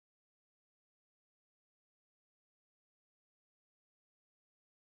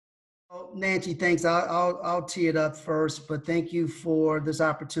Well, Nancy, thanks. I'll tee it up first, but thank you for this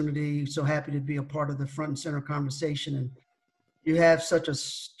opportunity. So happy to be a part of the front and center conversation. And you have such a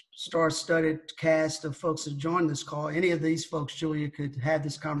star-studded cast of folks that join this call. Any of these folks, Julia, could have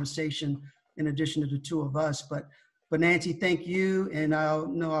this conversation in addition to the two of us. But Nancy, thank you. And I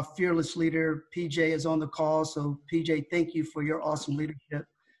know our fearless leader, PJ, is on the call. So PJ, thank you for your awesome leadership.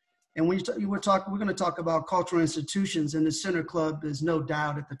 And when we're going to talk about cultural institutions, and the Center Club is no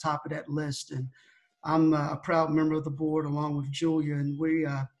doubt at the top of that list. And I'm a proud member of the board along with Julia, and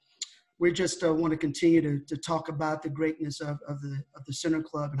we just want to continue to talk about the greatness of the Center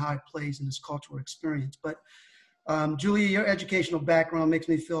Club and how it plays in this cultural experience. But Julia, your educational background makes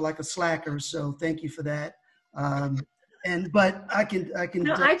me feel like a slacker, so thank you for that. But I can.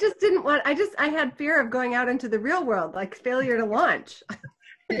 No, I just didn't want. I had fear of going out into the real world, like failure to launch.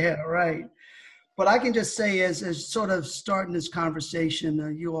 Yeah, right. But I can just say, as sort of starting this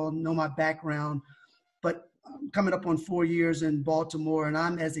conversation, you all know my background, but I'm coming up on 4 years in Baltimore, and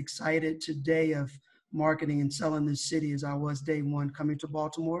I'm as excited today of marketing and selling this city as I was day one coming to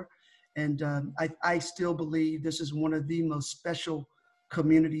Baltimore. And I still believe this is one of the most special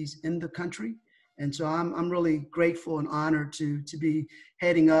communities in the country. And so I'm really grateful and honored to be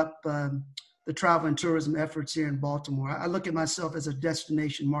heading up the travel and tourism efforts here in Baltimore. I look at myself as a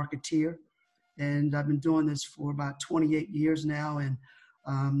destination marketeer, and I've been doing this for about 28 years now, and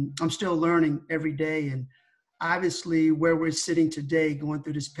I'm still learning every day. And obviously, where we're sitting today, going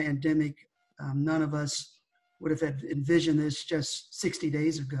through this pandemic, none of us would have had envisioned this just 60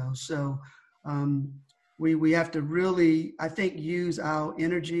 days ago. So we have to really, I think, use our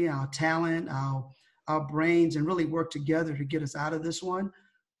energy, our talent, our brains, and really work together to get us out of this one.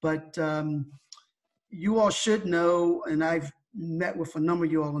 But you all should know, and I've met with a number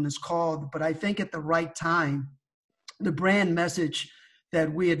of you all on this call, but I think at the right time, the brand message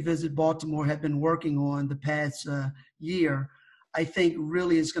that we at Visit Baltimore have been working on the past year, I think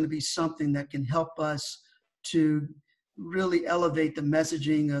really is going to be something that can help us to really elevate the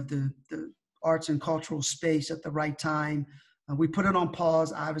messaging of the arts and cultural space at the right time. We put it on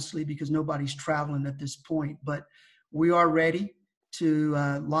pause, obviously, because nobody's traveling at this point, but we are ready to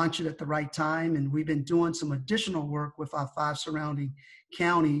launch it at the right time. And we've been doing some additional work with our 5 surrounding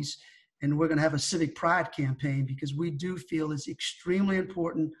counties. And we're going to have a civic pride campaign because we do feel it's extremely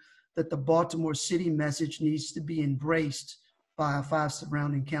important that the Baltimore City message needs to be embraced by our 5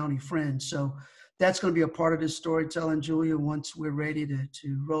 surrounding county friends. So that's going to be a part of this storytelling, Julia, once we're ready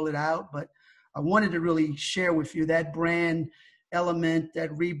to roll it out. But I wanted to really share with you that brand element, that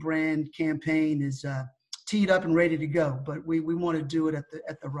rebrand campaign is teed up and ready to go, but we want to do it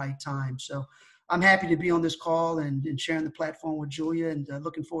at the right time. So I'm happy to be on this call and sharing the platform with Julia, and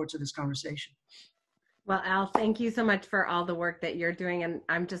looking forward to this conversation. Well, Al, thank you so much for all the work that you're doing. And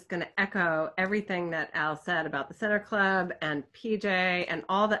I'm just going to echo everything that Al said about the Center Club and PJ and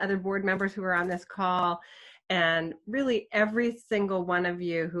all the other board members who are on this call. And really every single one of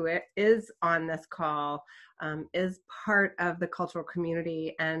you who is on this call is part of the cultural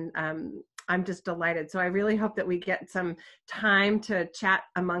community. And I'm just delighted. So I really hope that we get some time to chat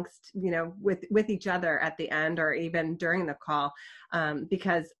amongst, with each other at the end or even during the call,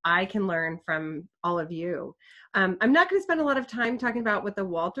 because I can learn from all of you. I'm not going to spend a lot of time talking about what the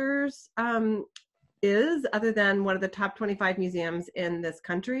Walters is, other than one of the top 25 museums in this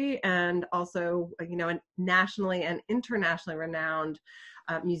country, and also, a nationally and internationally renowned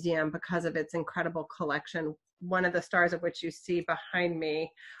museum because of its incredible collection. One of the stars of which you see behind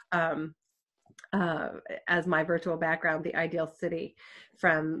me as my virtual background, the Ideal City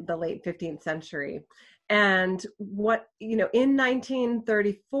from the late 15th century. And what, in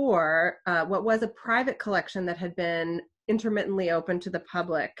 1934, what was a private collection that had been intermittently open to the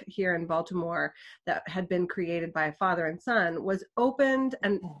public here in Baltimore, that had been created by a father and son, was opened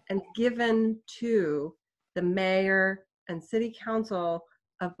and given to the mayor and city council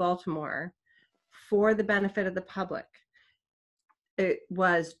of Baltimore for the benefit of the public. It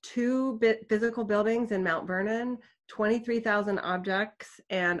was 2 physical buildings in Mount Vernon, 23,000 objects,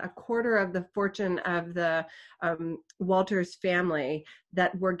 and a quarter of the fortune of the Walters family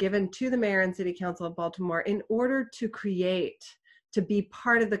that were given to the mayor and city council of Baltimore in order to be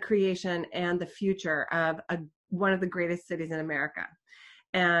part of the creation and the future of one of the greatest cities in America.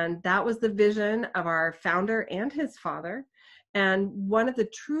 And that was the vision of our founder and his father. And one of the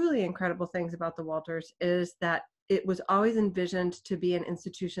truly incredible things about the Walters is that it was always envisioned to be an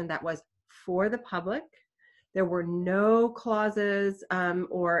institution that was for the public, There were no clauses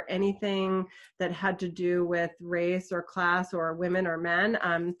or anything that had to do with race or class or women or men.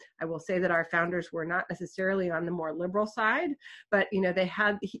 I will say that our founders were not necessarily on the more liberal side, but they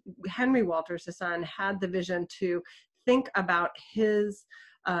had Henry Walters, the son, had the vision to think about his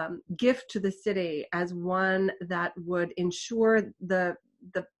gift to the city as one that would ensure that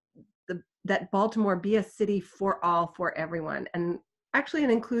Baltimore be a city for all, for everyone, and actually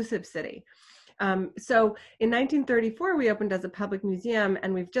an inclusive city. So in 1934, we opened as a public museum,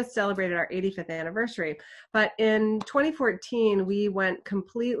 and we've just celebrated our 85th anniversary. But in 2014, we went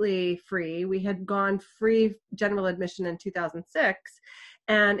completely free. We had gone free general admission in 2006.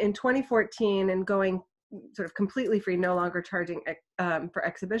 And in 2014, and going sort of completely free, no longer charging for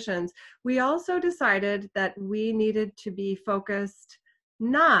exhibitions, we also decided that we needed to be focused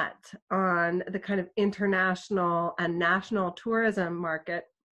not on the kind of international and national tourism market,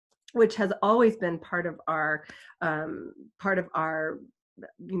 which has always been part of our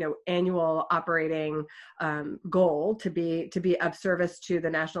annual operating goal, to be of service to the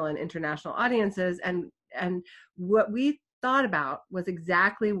national and international audiences. And what we thought about was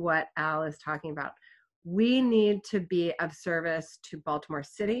exactly what Al is talking about. We need to be of service to Baltimore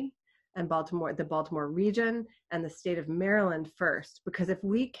City and the Baltimore region and the state of Maryland first, because if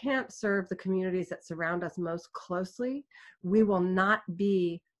we can't serve the communities that surround us most closely, we will not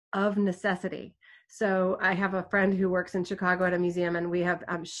be of necessity. So I have a friend who works in Chicago at a museum, and we have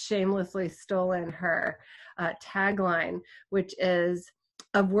shamelessly stolen her tagline, which is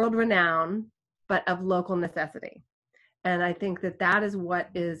of world renown, but of local necessity. And I think that is what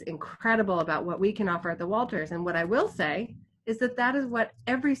is incredible about what we can offer at the Walters. And what I will say is that is what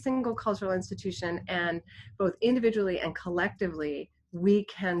every single cultural institution, and both individually and collectively, we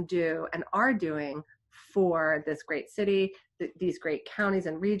can do and are doing for this great city, these great counties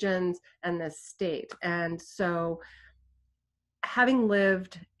and regions, and this state. And so, having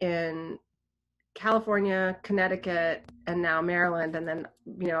lived in California, Connecticut, and now Maryland, and then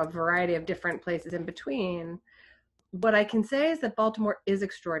a variety of different places in between, what I can say is that Baltimore is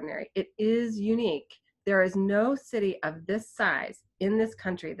extraordinary. It is unique. There is no city of this size in this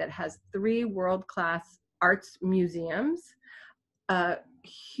country that has 3 world-class arts museums, a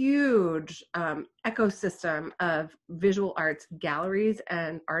huge ecosystem of visual arts galleries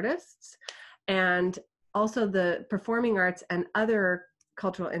and artists, and also the performing arts and other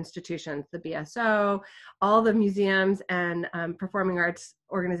cultural institutions, the BSO, all the museums and performing arts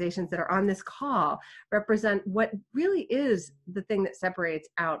organizations that are on this call represent what really is the thing that separates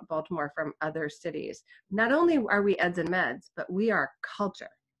out Baltimore from other cities. Not only are we eds and meds, but we are culture.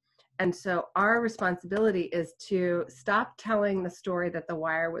 And so our responsibility is to stop telling the story that The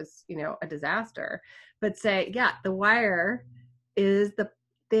Wire was, a disaster, but say, yeah, The Wire is the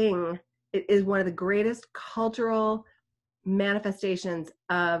thing. It is one of the greatest cultural manifestations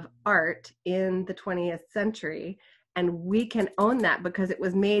of art in the 20th century. And we can own that because it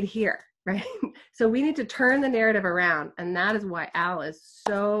was made here, right? So we need to turn the narrative around. And that is why Al is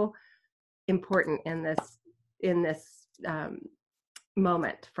so important in this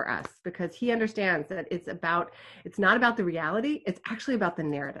moment for us, because he understands that it's not about the reality, it's actually about the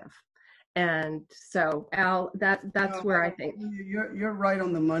narrative. And so Al, that's where I think you're right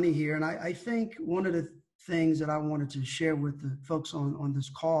on the money here. And I think one of the things that I wanted to share with the folks on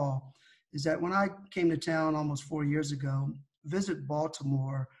this call is that when I came to town almost 4 years ago, Visit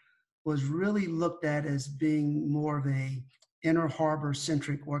Baltimore was really looked at as being more of a inner harbor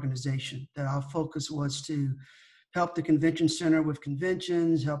centric organization, that our focus was to help the convention center with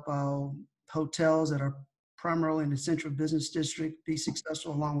conventions, help our hotels that are primarily in the central business district be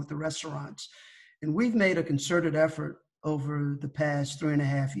successful along with the restaurants. And we've made a concerted effort over the past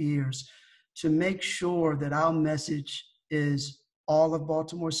 3.5 years to make sure that our message is all of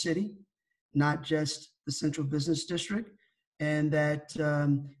Baltimore City, not just the central business district. And that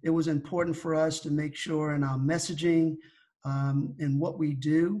it was important for us to make sure in our messaging and what we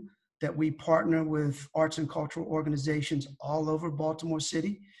do, that we partner with arts and cultural organizations all over Baltimore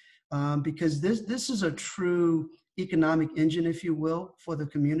City, because this is a true economic engine, if you will, for the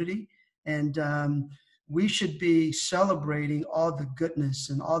community. And we should be celebrating all the goodness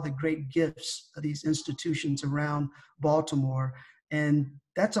and all the great gifts of these institutions around Baltimore. And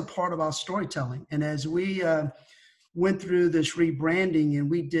that's a part of our storytelling. And as we went through this rebranding and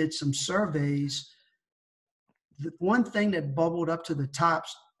we did some surveys, the one thing that bubbled up to the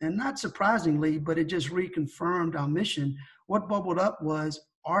tops, and not surprisingly, but it just reconfirmed our mission, what bubbled up was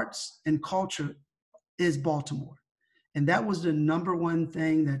arts and culture is Baltimore. And that was the number one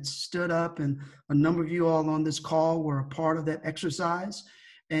thing that stood up, and a number of you all on this call were a part of that exercise.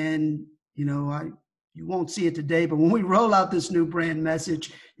 And, you won't see it today, but when we roll out this new brand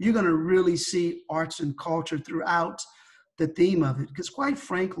message, you're going to really see arts and culture throughout the theme of it. Because quite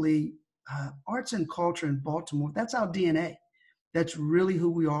frankly, arts and culture in Baltimore, that's our DNA. That's really who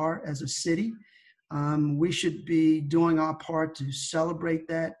we are as a city. We should be doing our part to celebrate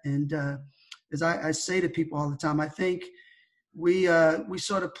that. And as I say to people all the time, I think we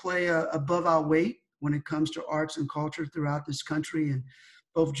sort of play above our weight when it comes to arts and culture throughout this country. And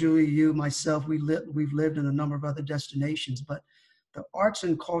both Julie, you, myself, we've lived in a number of other destinations, but the arts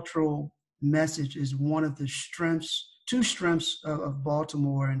and cultural message is one of the two strengths of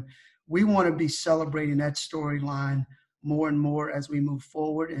Baltimore. And we want to be celebrating that storyline more and more as we move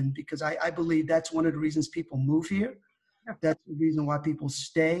forward. And because I believe that's one of the reasons people move here. That's the reason why people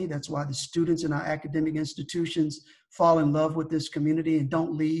stay. That's why the students in our academic institutions fall in love with this community and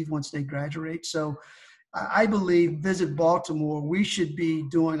don't leave once they graduate. So I believe Visit Baltimore, we should be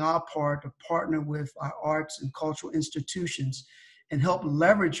doing our part to partner with our arts and cultural institutions and help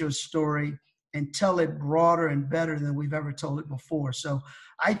leverage your story and tell it broader and better than we've ever told it before. So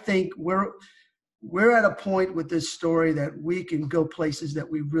I think we're at a point with this story that we can go places that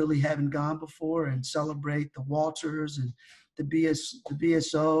we really haven't gone before and celebrate the Walters and the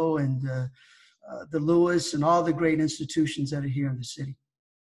BSO and the Lewis and all the great institutions that are here in the city.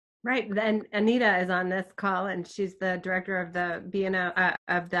 Right. And Anita is on this call, and she's the director of the BNO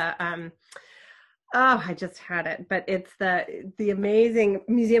of the I just had it, but it's the amazing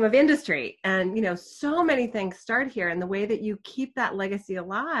Museum of Industry. And, so many things start here. And the way that you keep that legacy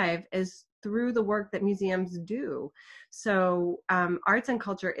alive is through the work that museums do. So arts and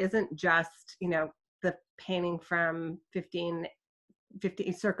culture isn't just, the painting from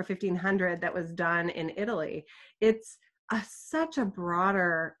circa 1500 that was done in Italy. It's such a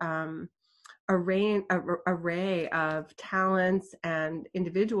broader array of talents and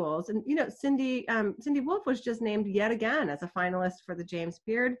individuals. And Cindy Wolf was just named yet again as a finalist for the James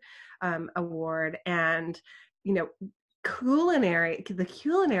Beard Award. And the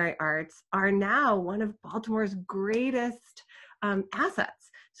culinary arts are now one of Baltimore's greatest assets.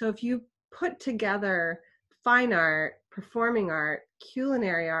 So if you put together fine art, performing art,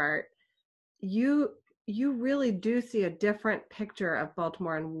 culinary art, you really do see a different picture of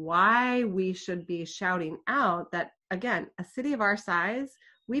Baltimore and why we should be shouting out that, again, a city of our size,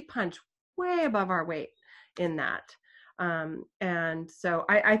 we punch way above our weight in that. And so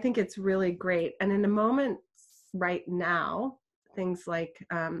I think it's really great. And in a moment right now, things like,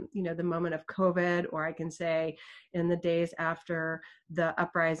 the moment of COVID, or I can say in the days after the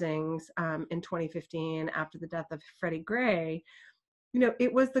uprisings in 2015, after the death of Freddie Gray,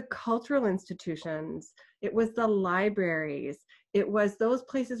 it was the cultural institutions, it was the libraries, it was those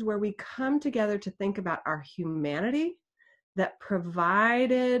places where we come together to think about our humanity that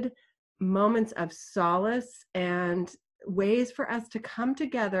provided moments of solace and ways for us to come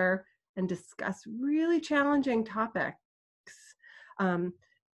together and discuss really challenging topics, and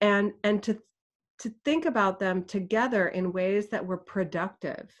to think about them together in ways that were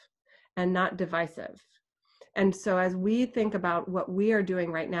productive and not divisive. And so as we think about what we are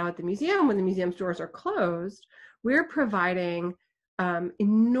doing right now at the museum, when the museum's doors are closed, we're providing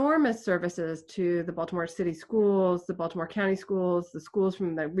enormous services to the Baltimore City schools, the Baltimore County schools, the schools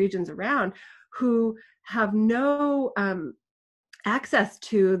from the regions around, who have no access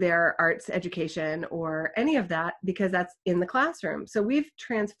to their arts education or any of that, because that's in the classroom. So we've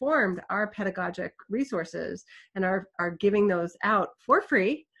transformed our pedagogic resources and are giving those out for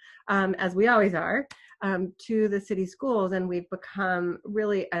free, as we always are, to the city schools, and we've become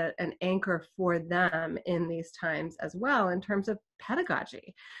really an anchor for them in these times as well in terms of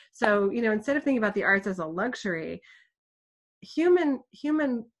pedagogy. So, instead of thinking about the arts as a luxury, human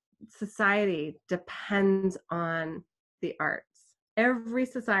society depends on the arts. Every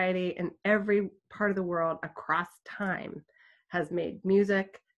society in every part of the world across time has made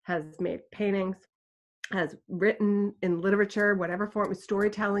music, has made paintings, has written in literature, whatever form,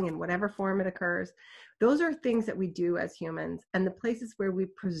 storytelling in whatever form it occurs. Those are things that we do as humans, and the places where we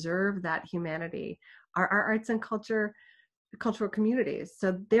preserve that humanity are our arts and cultural communities.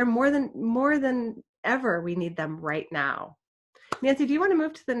 So they're more than ever, we need them right now. Nancy, do you want to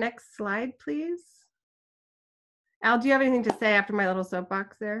move to the next slide, please? Al, do you have anything to say after my little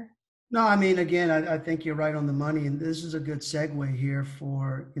soapbox there? No, I mean, again, I think you're right on the money, and this is a good segue here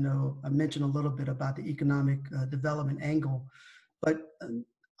for, I mentioned a little bit about the economic development angle, but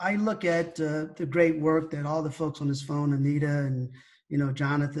I look at the great work that all the folks on this phone, Anita and,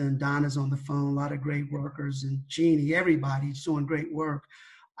 Jonathan, Donna's on the phone, a lot of great workers, and Jeannie, everybody's doing great work.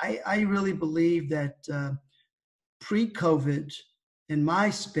 I really believe that pre-COVID, in my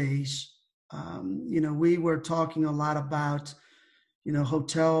space, We were talking a lot about,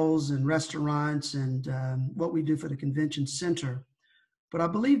 hotels and restaurants and what we do for the convention center. But I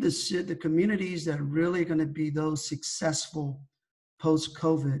believe the communities that are really going to be those successful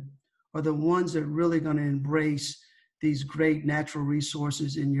post-COVID are the ones that are really going to embrace these great natural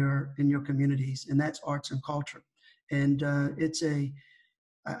resources in your communities, and that's arts and culture. And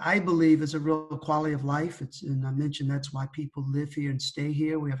I believe it's a real quality of life. And I mentioned that's why people live here and stay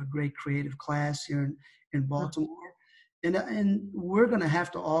here. We have a great creative class here in Baltimore. And we're going to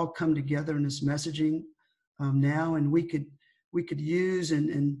have to all come together in this messaging now, and we could use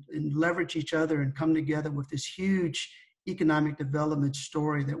and leverage each other and come together with this huge economic development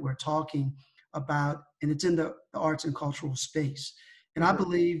story that we're talking about, and it's in the arts and cultural space. And I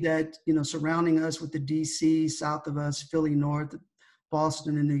believe that, surrounding us with the DC, south of us, Philly North,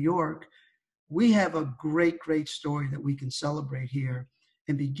 Boston, and New York, we have a great, great story that we can celebrate here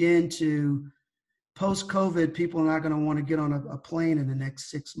and begin to, post-COVID, people are not going to want to get on a plane in the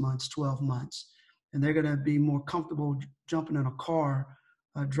next 6 months, 12 months. And they're going to be more comfortable jumping in a car,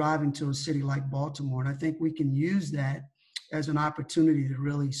 driving to a city like Baltimore. And I think we can use that as an opportunity to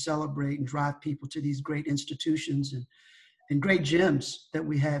really celebrate and drive people to these great institutions and great gyms that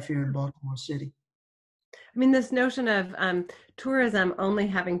we have here in Baltimore City. I mean, this notion of tourism only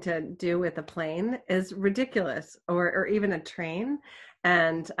having to do with a plane is ridiculous, or even a train.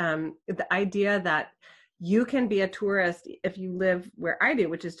 And the idea that you can be a tourist if you live where I do,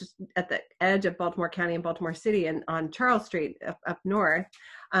 which is just at the edge of Baltimore County and Baltimore City and on Charles Street up north.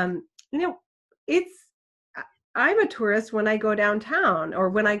 I'm a tourist when I go downtown, or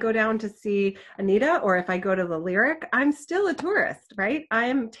when I go down to see Anita, or if I go to the Lyric, I'm still a tourist, right? I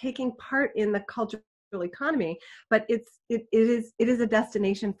am taking part in the cultural economy, but it is a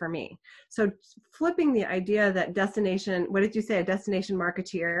destination for me. So flipping the idea that destination, what did you say, a destination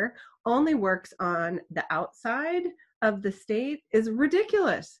marketeer only works on the outside of the state is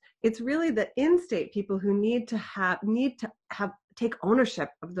ridiculous. It's really the in-state people who need to have take ownership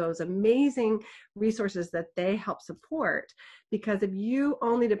of those amazing resources that they help support. Because if you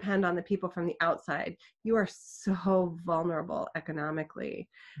only depend on the people from the outside, you are so vulnerable economically.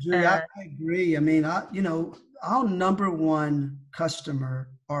 Julie, I agree. I mean, our number one customer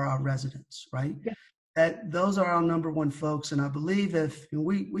are our residents, right? Yeah. Those are our number one folks. And I believe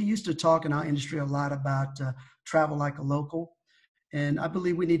we used to talk in our industry a lot about travel like a local. And I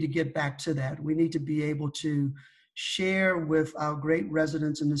believe we need to get back to that. We need to be able to share with our great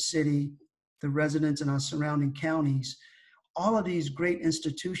residents in the city, the residents in our surrounding counties, all of these great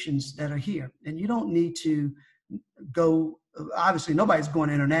institutions that are here. And you don't need to go, obviously nobody's going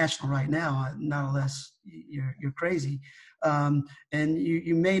international right now, not unless you're crazy. And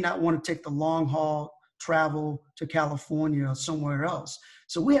you may not want to take the long haul travel to California or somewhere else.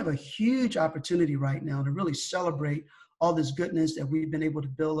 So we have a huge opportunity right now to really celebrate all this goodness that we've been able to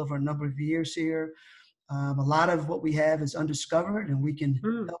build over a number of years here. A lot of what we have is undiscovered, and we can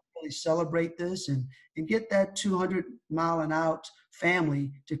help really celebrate this and get that 200-mile and out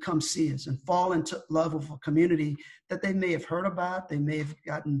family to come see us and fall into love with a community that they may have heard about. They may have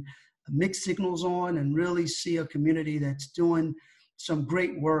gotten mixed signals on, and really see a community that's doing some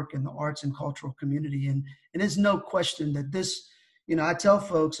great work in the arts and cultural community. And there's no question that this, I tell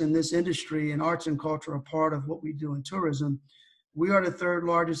folks in this industry, and arts and culture are part of what we do in tourism. We are the third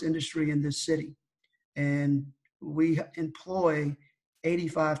largest industry in this city. And we employ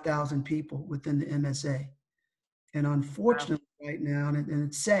 85,000 people within the MSA. And unfortunately, right now, and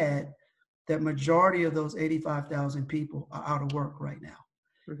it's sad, that majority of those 85,000 people are out of work right now.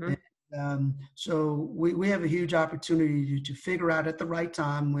 Mm-hmm. And, so we have a huge opportunity to figure out at the right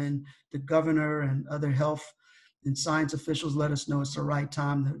time, when the governor and other health and science officials let us know it's the right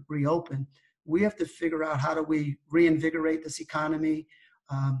time to reopen. We have to figure out, how do we reinvigorate this economy,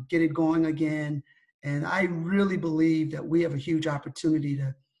 get it going again. And I really believe that we have a huge opportunity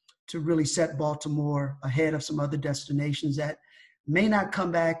to really set Baltimore ahead of some other destinations that may not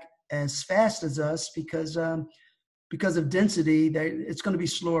come back as fast as us because of density. It's going to be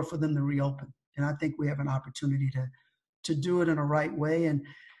slower for them to reopen. And I think we have an opportunity to do it in a right way. And,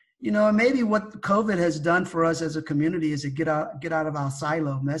 maybe what COVID has done for us as a community is to get out of our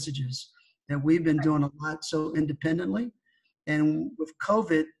silo messages that we've been doing a lot so independently. And with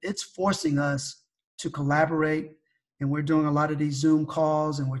COVID, it's forcing us to collaborate, and we're doing a lot of these Zoom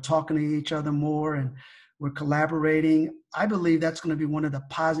calls, and we're talking to each other more, and we're collaborating. I believe that's going to be one of the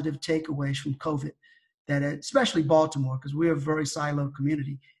positive takeaways from COVID, that especially Baltimore, because we're a very siloed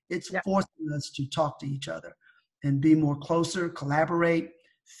community. It's forcing us to talk to each other and be more closer, collaborate,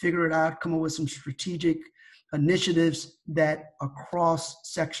 figure it out, come up with some strategic initiatives that are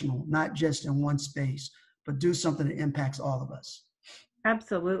cross-sectional, not just in one space, but do something that impacts all of us.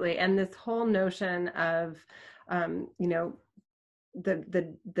 Absolutely. And this whole notion of, you know,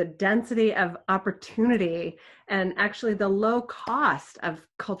 the density of opportunity and actually the low cost of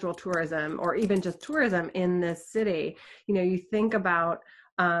cultural tourism or even just tourism in this city. You know, you think about,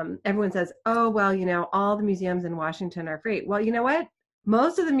 everyone says, oh, well, you know, all the museums in Washington are free. Well, you know what?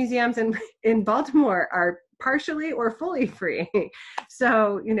 Most of the museums in Baltimore are partially or fully free.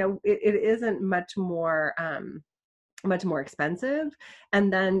 So, you know, it isn't much more expensive.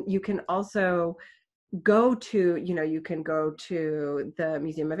 And then you can also go to, you know, you can go to the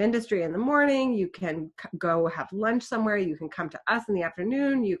Museum of Industry in the morning, you can go have lunch somewhere, you can come to us in the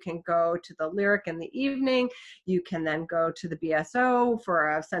afternoon, you can go to the Lyric in the evening, you can then go to the BSO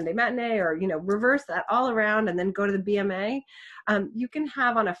for a Sunday matinee, or, you know, reverse that all around and then go to the BMA. You can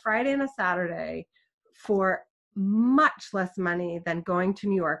have on a Friday and a Saturday for much less money than going to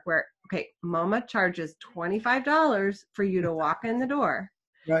New York, where, okay, MoMA charges $25 for you to walk in the door.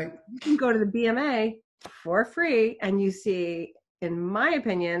 Right. You can go to the BMA for free and you see, in my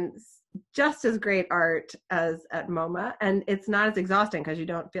opinion, just as great art as at MoMA, and it's not as exhausting because you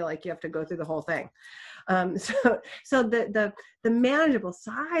don't feel like you have to go through the whole thing. So the manageable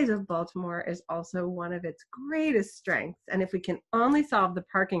size of Baltimore is also one of its greatest strengths, and if we can only solve the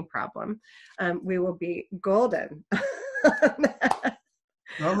parking problem, we will be golden.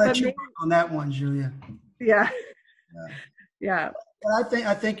 I'll let you work on that one, Julia. Yeah. Yeah. Yeah. But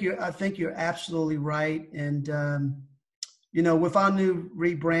I think you're absolutely right. And you know, with our new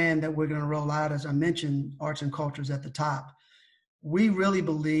rebrand that we're going to roll out, as I mentioned, arts and culture is at the top. We really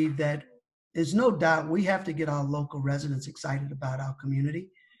believe that there's no doubt we have to get our local residents excited about our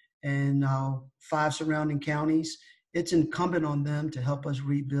community and our 5 surrounding counties. It's incumbent on them to help us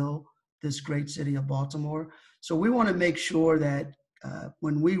rebuild this great city of Baltimore. So we want to make sure that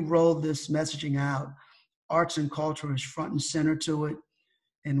when we roll this messaging out, arts and culture is front and center to it,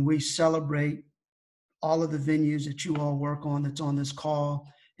 and we celebrate all of the venues that you all work on that's on this call,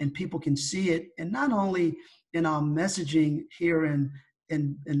 and people can see it, and not only in our messaging here in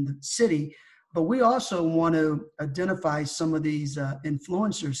the city, but we also want to identify some of these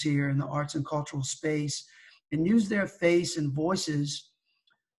influencers here in the arts and cultural space and use their face and voices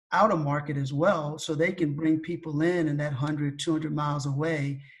out of market as well, so they can bring people in that 100, 200 miles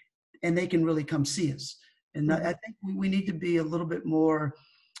away, and they can really come see us. And I think we need to be a little bit more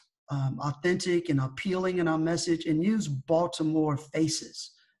authentic and appealing in our message, and use Baltimore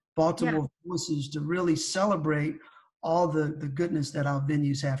faces, Baltimore voices to really celebrate all the goodness that our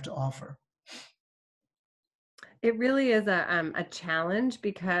venues have to offer. It really is a challenge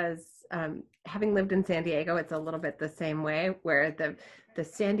because having lived in San Diego, it's a little bit the same way, where the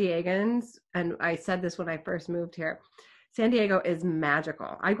San Diegans, and I said this when I first moved here, San Diego is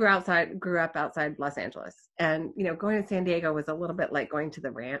magical. I grew up outside Los Angeles, and, you know, going to San Diego was a little bit like going to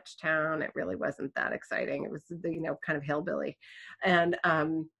the ranch town. It really wasn't that exciting. It was the, you know, kind of hillbilly. And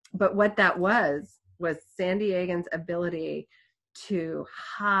but what that was San Diegans' ability to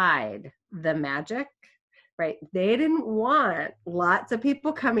hide the magic, right? They didn't want lots of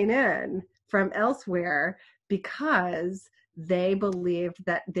people coming in from elsewhere because they believed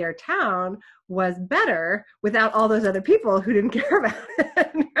that their town was better without all those other people who didn't care about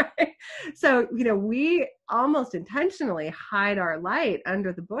it. Right? So, you know, we almost intentionally hide our light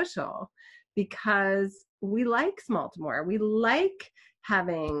under the bushel because we like Baltimore. We like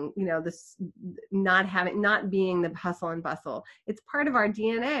having, you know, this not being the hustle and bustle. It's part of our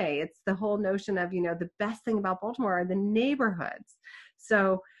DNA. It's the whole notion of, you know, the best thing about Baltimore are the neighborhoods.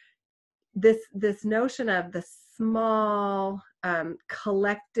 So this notion of the small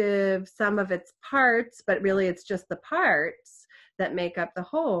collective, sum of its parts, but really it's just the parts that make up the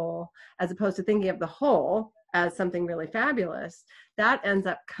whole, as opposed to thinking of the whole as something really fabulous, that ends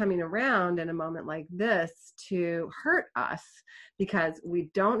up coming around in a moment like this to hurt us because we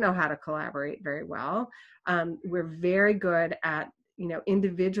don't know how to collaborate very well. We're very good at, you know,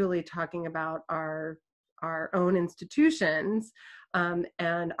 individually talking about our own institutions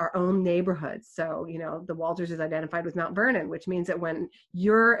and our own neighborhoods. So, you know, the Walters is identified with Mount Vernon, which means that when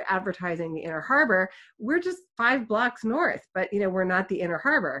you're advertising the Inner Harbor, we're just 5 blocks north, but, you know, we're not the Inner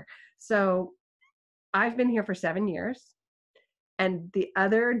Harbor. So I've been here for 7 years. And the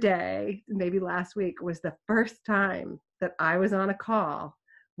other day, maybe last week, was the first time that I was on a call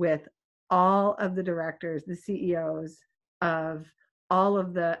with all of the directors, the CEOs of all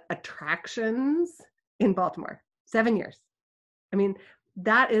of the attractions in Baltimore. 7 years. I mean,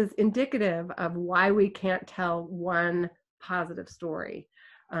 that is indicative of why we can't tell one positive story,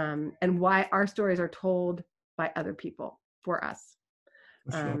 and why our stories are told by other people for us.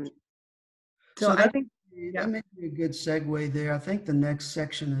 For sure. So I think that may be a good segue there. I think the next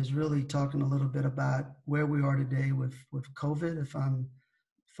section is really talking a little bit about where we are today with COVID. If I'm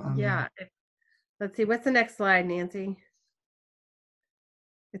Let's see, what's the next slide, Nancy?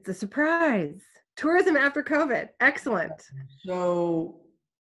 It's a surprise. Tourism after COVID. Excellent. So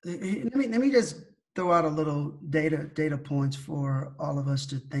let me just throw out a little data points for all of us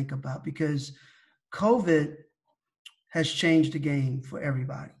to think about, because COVID has changed the game for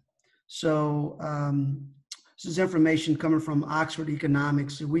everybody. So this is information coming from Oxford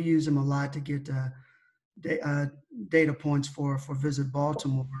Economics. So we use them a lot to get data points for Visit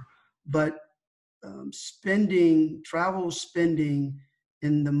Baltimore. But travel spending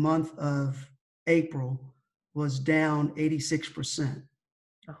in the month of April was down 86%.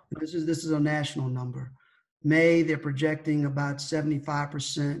 Oh. This is a national number. May, they're projecting about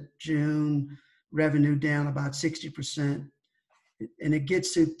 75%. June, revenue down about 60%. And it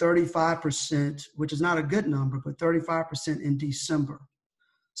gets to 35%, which is not a good number, but 35% in December.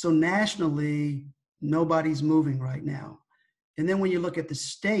 So nationally, nobody's moving right now. And then when you look at the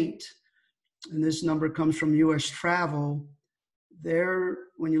state, and this number comes from U.S. Travel,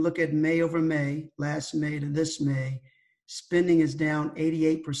 when you look at May over May, last May to this May, spending is down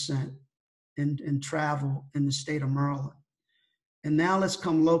 88% in travel in the state of Maryland. And now let's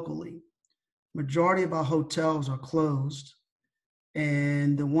come locally. Majority of our hotels are closed,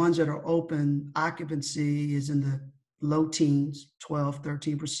 and the ones that are open, occupancy is in the low teens, 12,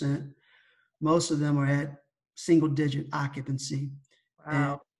 13%. Most of them are at single digit occupancy.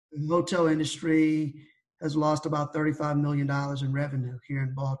 Wow. And the hotel industry has lost about $35 million in revenue here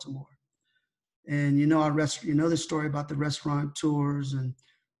in Baltimore. And you know the story about the restaurant tours, and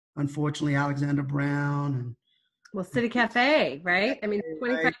unfortunately Alexander Brown and City Cafe, right? I mean,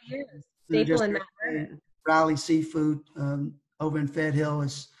 25 years. Staple in Mount Vernon. Raleigh Seafood over in Fed Hill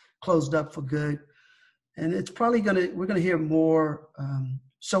is closed up for good. And it's probably we're gonna hear more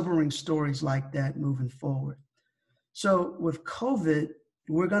sobering stories like that moving forward. So with COVID,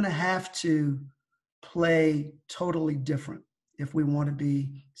 we're gonna have to play totally different if we want to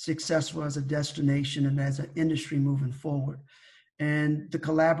be successful as a destination and as an industry moving forward. And the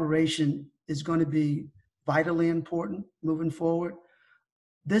collaboration is going to be vitally important moving forward.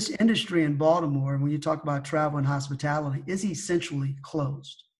 This industry in Baltimore, when you talk about travel and hospitality, is essentially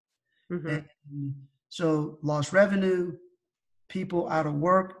closed. Mm-hmm. And so lost revenue, people out of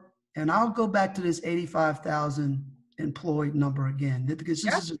work. And I'll go back to this 85,000 employed number again, because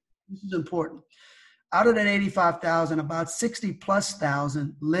this is important. Out of that 85,000, about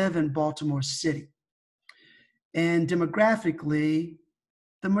 60,000+ live in Baltimore City. And demographically,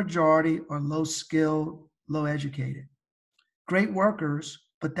 the majority are low skilled, low educated. Great workers,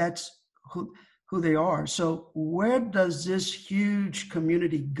 but that's who they are. So where does this huge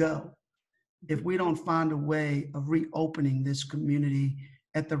community go if we don't find a way of reopening this community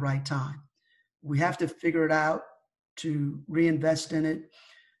at the right time? We have to figure it out to reinvest in it.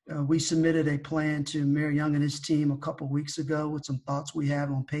 We submitted a plan to Mayor Young and his team a couple of weeks ago with some thoughts we have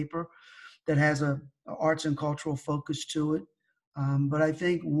on paper that has a arts and cultural focus to it. But I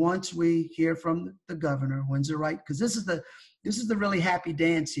think once we hear from the governor, when's the right, because this is the really happy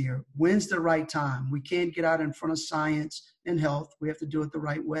dance here. When's the right time? We can't get out in front of science and health. We have to do it the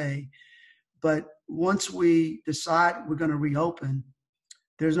right way. But once we decide we're going to reopen,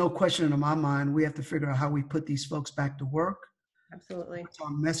 there's no question in my mind, we have to figure out how we put these folks back to work. Absolutely. What's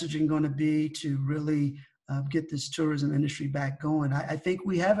our messaging going to be to really get this tourism industry back going? I think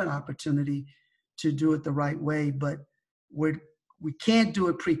we have an opportunity to do it the right way, but we can't do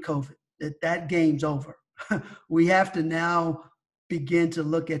it pre-COVID. That game's over. We have to now begin to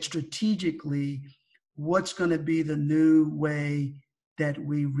look at strategically what's going to be the new way that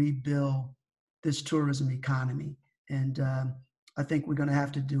we rebuild this tourism economy. And I think we're going to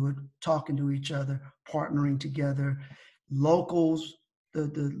have to do it talking to each other, partnering together. Locals,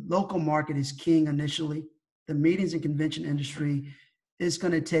 the local market is king initially. The meetings and convention industry is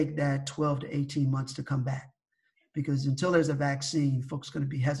going to take that 12 to 18 months to come back, because until there's a vaccine, folks are going to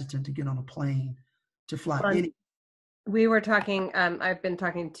be hesitant to get on a plane to fly. We were talking, I've been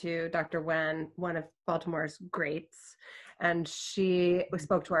talking to Dr. Wen, one of Baltimore's greats, and she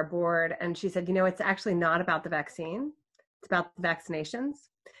spoke to our board, and she said, it's actually not about the vaccine, it's about the vaccinations.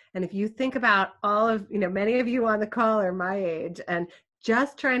 And if you think about all of, many of you on the call are my age, and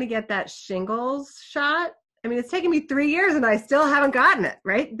just trying to get that shingles shot, it's taken me 3 years and I still haven't gotten it,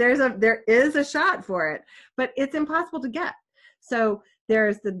 right? There is a shot for it, but it's impossible to get. So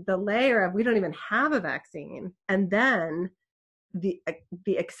there's the layer of, we don't even have a vaccine. And then the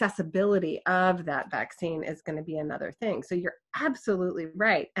accessibility of that vaccine is going to be another thing. So you're absolutely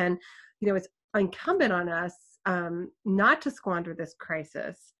right. And, it's incumbent on us not to squander this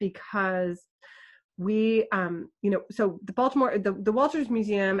crisis, because we, so the Baltimore, the Walters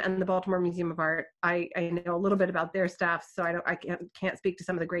Museum and the Baltimore Museum of Art, I know a little bit about their staff, so I can't speak to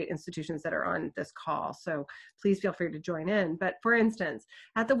some of the great institutions that are on this call. So please feel free to join in. But for instance,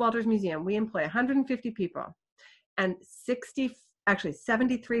 at the Walters Museum, we employ 150 people, and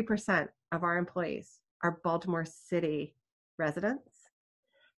 73% of our employees are Baltimore City residents.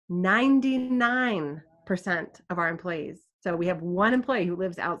 99% of our employees. So we have one employee who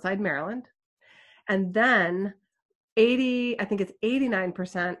lives outside Maryland. And then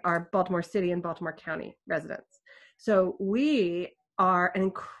 89% are Baltimore City and Baltimore County residents. So we are an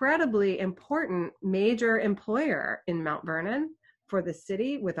incredibly important major employer in Mount Vernon for the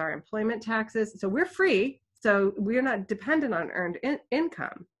city with our employment taxes. So we're free. So we're not dependent on earned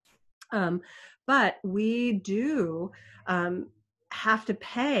income. But we do have to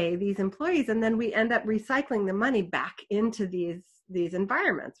pay these employees, and then we end up recycling the money back into these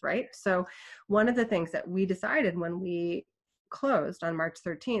environments, right? So one of the things that we decided when we closed on March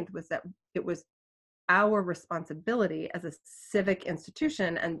 13th was that it was our responsibility as a civic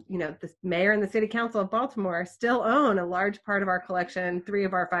institution, and the mayor and the city council of Baltimore still own a large part of our collection, 3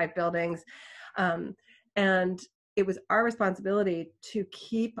 of our 5 buildings, and it was our responsibility to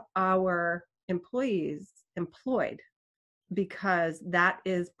keep our employees employed, because that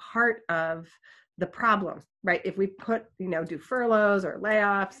is part of the problem, right? If we do furloughs or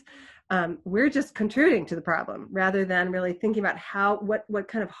layoffs, we're just contributing to the problem rather than really thinking about what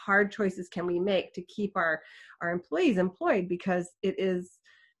kind of hard choices can we make to keep our employees employed, because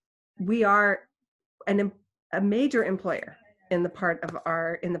we are a major employer in the part of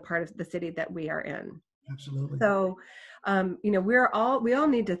the city that we are in. Absolutely. So, we all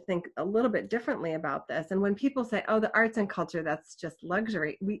need to think a little bit differently about this. And when people say, "Oh, the arts and culture, that's just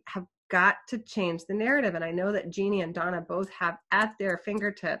luxury," we have got to change the narrative. And I know that Jeannie and Donna both have at their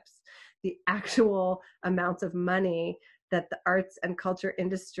fingertips the actual amounts of money that the arts and culture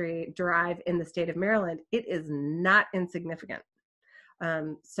industry derive in the state of Maryland. It is not insignificant.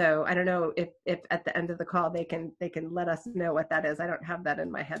 So I don't know if at the end of the call they can let us know what that is. I don't have that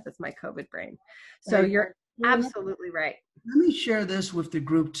in my head. That's my COVID brain. So you're absolutely right. Let me share this with the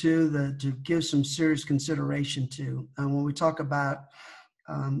group too, to give some serious consideration to when we talk about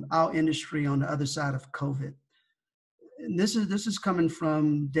our industry on the other side of COVID. And this is coming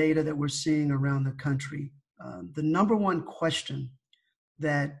from data that we're seeing around the country. The number one question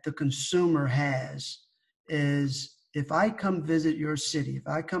that the consumer has is, if I come visit your city, if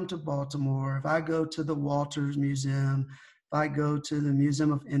I come to Baltimore, if I go to the Walters Museum, if I go to the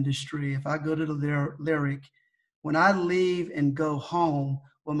Museum of Industry, if I go to the Lyric, when I leave and go home,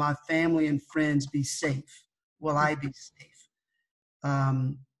 will my family and friends be safe? Will I be safe?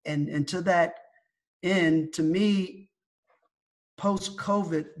 And to that end, to me,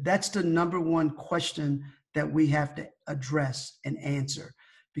 post-COVID, that's the number one question that we have to address and answer,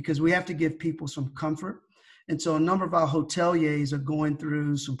 because we have to give people some comfort. And so a number of our hoteliers are going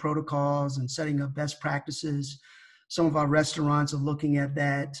through some protocols and setting up best practices. Some of our restaurants are looking at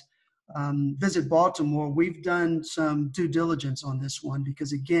that. Visit Baltimore, we've done some due diligence on this one,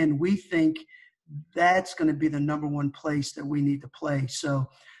 because again, we think that's going to be the number one place that we need to play. So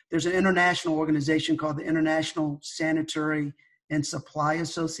there's an international organization called the International Sanitary and Supply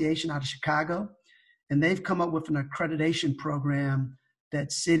Association out of Chicago, and they've come up with an accreditation program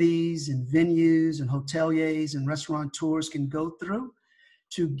that cities and venues and hoteliers and restaurateurs can go through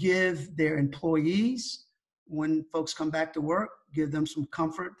to give their employees, when folks come back to work, give them some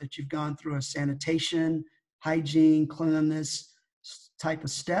comfort that you've gone through a sanitation, hygiene, cleanliness type of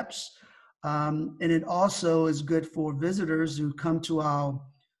steps. And it also is good for visitors who come to our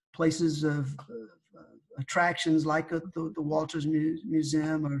places of attractions like the Walters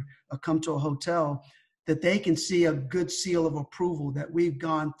Museum, or come to a hotel, that they can see a good seal of approval that we've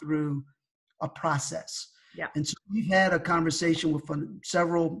gone through a process. Yeah. And so we've had a conversation with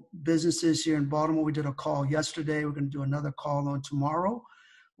several businesses here in Baltimore. We did a call yesterday. We're going to do another call on tomorrow.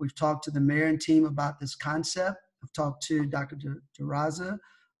 We've talked to the mayor and team about this concept. I've talked to Dr. DeRaza,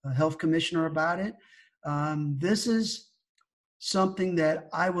 a health commissioner, about it. This is something that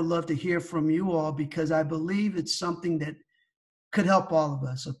I would love to hear from you all, because I believe it's something that could help all of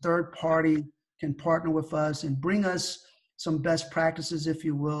us. A third party can partner with us and bring us some best practices, if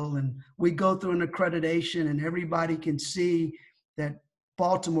you will. And we go through an accreditation and everybody can see that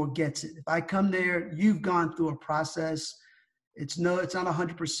Baltimore gets it. If I come there, you've gone through a process. It's not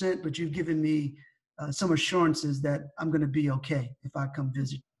 100%, but you've given me some assurances that I'm going to be okay if I come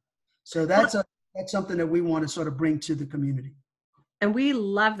visit. So Well, that's something that we want to sort of bring to the community. and we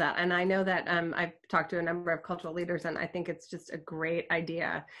love that. And I know that I've talked to a number of cultural leaders, and I think it's just a great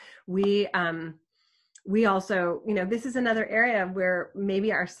idea. We also, this is another area where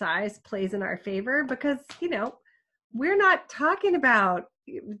maybe our size plays in our favor because, we're not talking about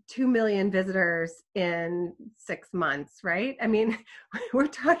 2 million visitors in 6 months, right? I mean, we're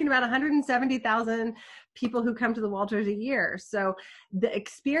talking about 170,000 people who come to the Walters a year. So the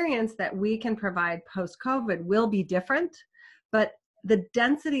experience that we can provide post-COVID will be different, but the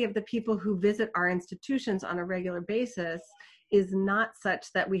density of the people who visit our institutions on a regular basis is not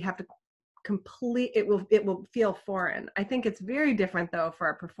such that we have to it will feel foreign. I think it's very different though for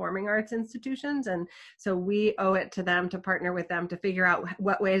our performing arts institutions, and so we owe it to them to partner with them to figure out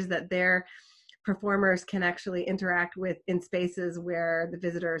what ways that their performers can actually interact with in spaces where the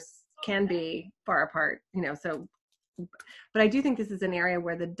visitors can be far apart, so but I do think this is an area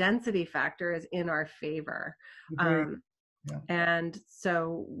where the density factor is in our favor. Yeah. And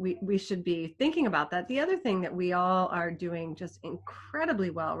so we should be thinking about that. The other thing that we all are doing just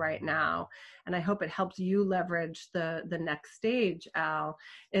incredibly well right now, and I hope it helps you leverage the next stage, Al,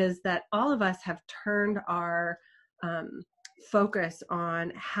 is that all of us have turned our focus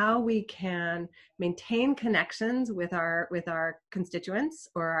on how we can maintain connections with our constituents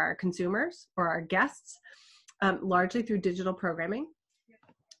or our consumers or our guests, largely through digital programming.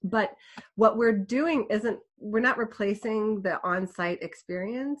 But what we're doing we're not replacing the on-site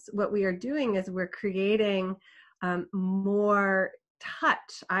experience. What we are doing is we're creating more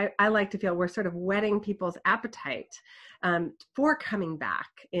touch. I like to feel we're sort of whetting people's appetite for coming back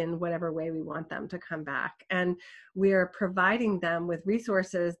in whatever way we want them to come back. And we're providing them with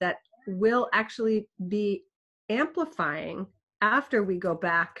resources that will actually be amplifying after we go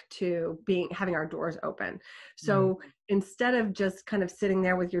back to having our doors open. So instead of just kind of sitting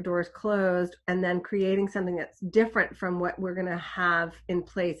there with your doors closed and then creating something that's different from what we're going to have in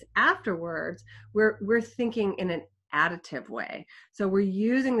place afterwards, we're thinking in an additive way. So we're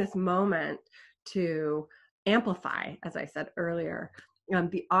using this moment to amplify, as I said earlier,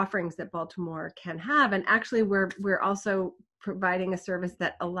 the offerings that Baltimore can have. And actually we're also providing a service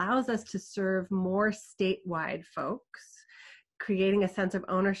that allows us to serve more statewide folks, creating a sense of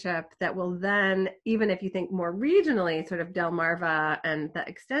ownership that will then, even if you think more regionally, sort of Delmarva and the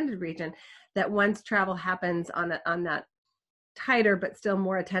extended region, that once travel happens on that tighter but still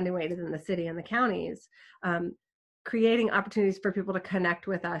more attenuated in the city and the counties, creating opportunities for people to connect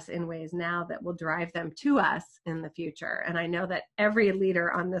with us in ways now that will drive them to us in the future. And I know that every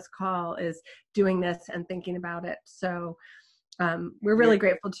leader on this call is doing this and thinking about it. So we're really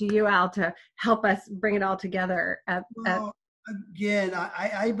grateful to you, Al, to help us bring it all together. Again,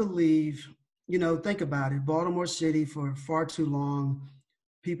 I believe, think about it. Baltimore City, for far too long,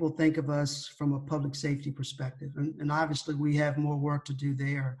 people think of us from a public safety perspective. And obviously we have more work to do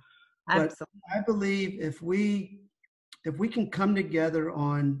there. But Absolutely. I believe if we can come together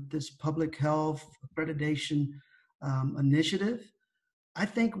on this public health accreditation initiative, I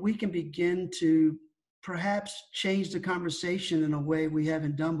think we can begin to perhaps change the conversation in a way we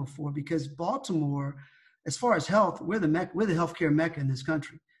haven't done before, because Baltimore, as far as health, we're the healthcare mecca in this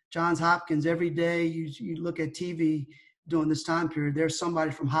country. Johns Hopkins, every day you look at TV during this time period, there's somebody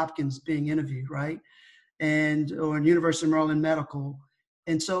from Hopkins being interviewed, right? Or in University of Maryland Medical.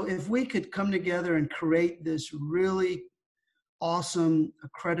 And so if we could come together and create this really awesome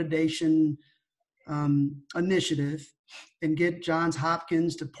accreditation initiative and get Johns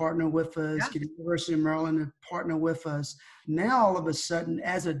Hopkins to partner with us, get the University of Maryland to partner with us, now all of a sudden,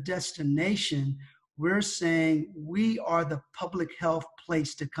 as a destination, we're saying we are the public health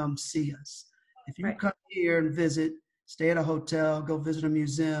place to come see us. If you come here and visit, stay at a hotel, go visit a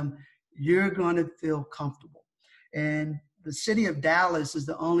museum, you're going to feel comfortable. And the city of Dallas is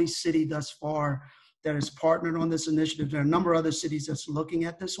the only city thus far that has partnered on this initiative. There are a number of other cities that's looking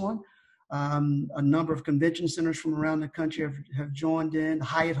at this one. A number of convention centers from around the country have joined in. The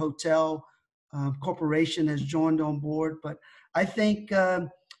Hyatt Hotel Corporation has joined on board. But I think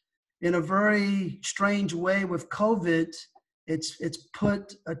in a very strange way with COVID, it's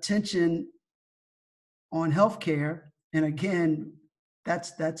put attention on healthcare. And again,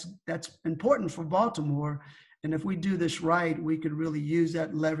 that's important for Baltimore. And if we do this right, we could really use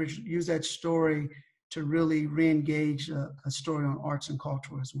that leverage, use that story to really re-engage a story on arts and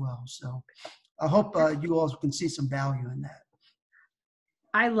culture as well. So I hope you all can see some value in that.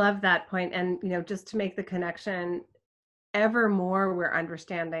 I love that point. And, just to make the connection, ever more we're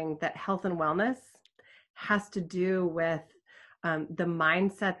understanding that health and wellness has to do with the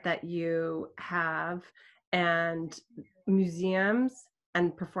mindset that you have, and museums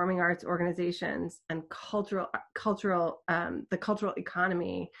and performing arts organizations and the cultural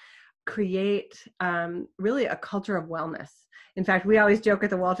economy create really a culture of wellness. In fact, we always joke at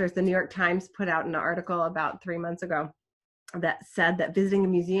the Walters, the New York Times put out an article about 3 months ago that said that visiting a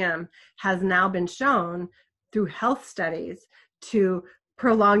museum has now been shown through health studies to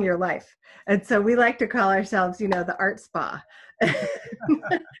prolong your life. And so we like to call ourselves, the art spa.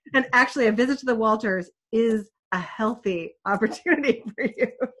 And actually a visit to the Walters is a healthy opportunity for you,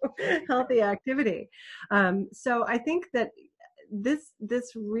 healthy activity. So I think that this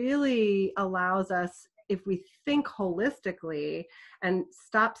really allows us, if we think holistically and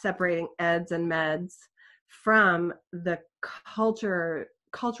stop separating eds and meds from the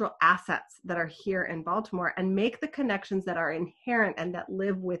cultural assets that are here in Baltimore, and make the connections that are inherent and that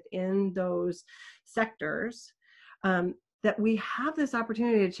live within those sectors, that we have this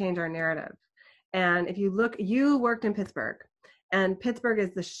opportunity to change our narrative. And if you look, you worked in Pittsburgh, and Pittsburgh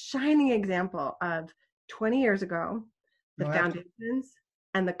is the shining example of 20 years ago, the foundations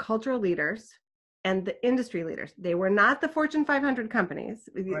and the cultural leaders and the industry leaders. They were not the Fortune 500 companies.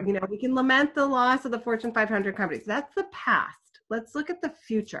 Right. We can lament the loss of the Fortune 500 companies. That's the past. Let's look at the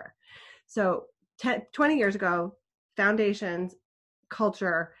future. So 20 years ago, foundations,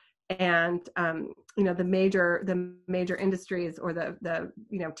 culture, and the major industries, or the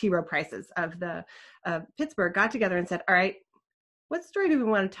T. Rowe Prices of Pittsburgh got together and said, all right, what story do we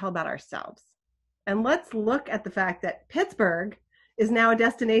want to tell about ourselves? And let's look at the fact that Pittsburgh is now a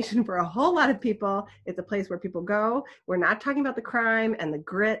destination for a whole lot of people. It's a place where people go. We're not talking about the crime and the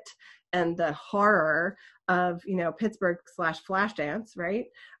grit and the horror of Pittsburgh / Flashdance, right?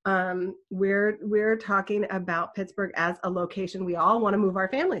 We're talking about Pittsburgh as a location we all want to move our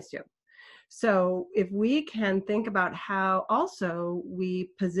families to. So if we can think about how also we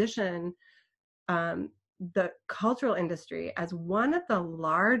position the cultural industry as one of the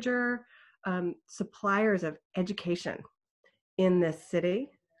larger suppliers of education in this city.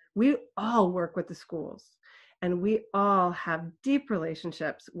 We all work with the schools, and we all have deep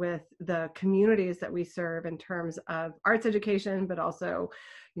relationships with the communities that we serve in terms of arts education, but also,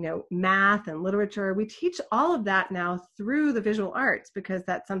 math and literature. We teach all of that now through the visual arts, because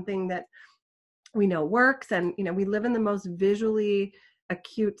that's something that we know works. And, we live in the most visually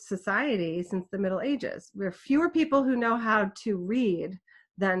acute society since the Middle Ages. There are fewer people who know how to read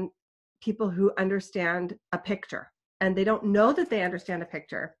than people who understand a picture. And they don't know that they understand a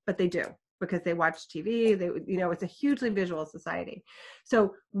picture, but they do, because they watch TV. It's a hugely visual society.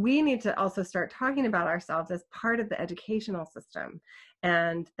 So we need to also start talking about ourselves as part of the educational system.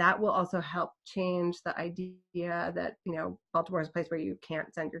 And that will also help change the idea that, Baltimore is a place where you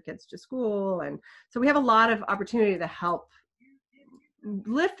can't send your kids to school. And so we have a lot of opportunity to help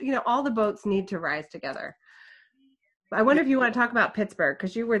lift, all the boats need to rise together. I wonder if you want to talk about Pittsburgh,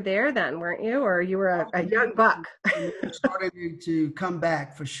 because you were there then, weren't you? Or you were a young buck. They're starting to come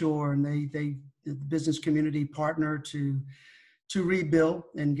back for sure. And the business community partnered to rebuild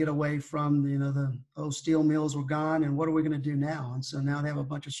and get away from, the old steel mills were gone. And what are we going to do now? And so now they have a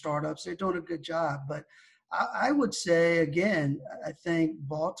bunch of startups. They're doing a good job. But I would say, again, I think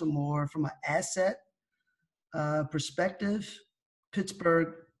Baltimore, from an asset perspective,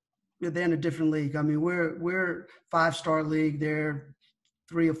 Pittsburgh, they're in a different league. I mean, we're 5-star league. They're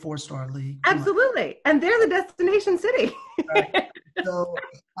 3 or 4-star league. Absolutely, and they're the destination city. Right. So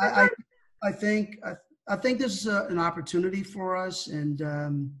I think this is an opportunity for us. And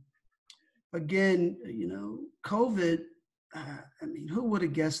again, COVID. I mean, who would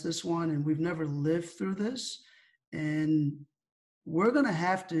have guessed this one? And we've never lived through this. And we're going to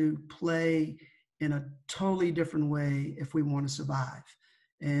have to play in a totally different way if we want to survive.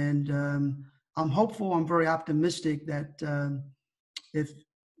 And I'm hopeful, I'm very optimistic that if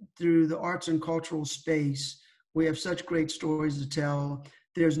through the arts and cultural space, we have such great stories to tell.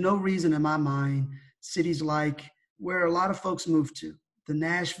 There's no reason in my mind, cities like where a lot of folks move to, the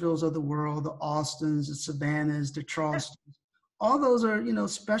Nashvilles of the world, the Austins, the Savannahs, the Charlestons, all those are,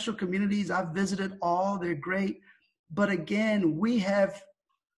 special communities. I've visited all, they're great. But again,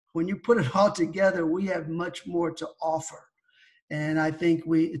 when you put it all together, we have much more to offer. And I think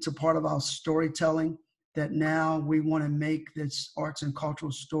it's a part of our storytelling that now we want to make this arts and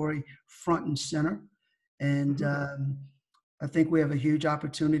cultural story front and center. And I think we have a huge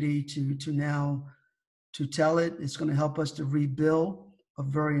opportunity to now tell it. It's going to help us to rebuild a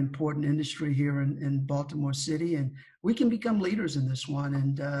very important industry here in Baltimore City. And we can become leaders in this one.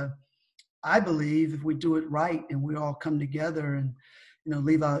 And I believe if we do it right and we all come together and,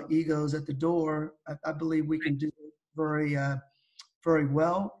 leave our egos at the door, I believe we can do it very very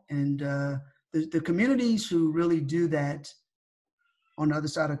well. And the communities who really do that on the other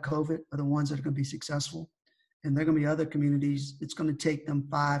side of COVID are the ones that are going to be successful. And there are going to be other communities, it's going to take them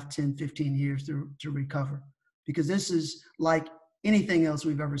 5, 10, 15 years to recover. Because this is like anything else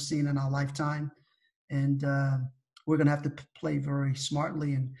we've ever seen in our lifetime. And we're going to have to play very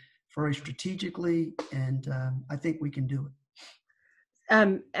smartly and very strategically. And I think we can do it.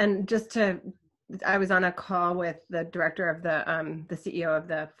 And just I was on a call with the director of the CEO of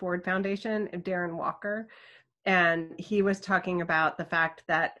the Ford Foundation, Darren Walker, and he was talking about the fact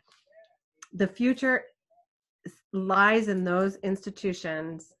that the future lies in those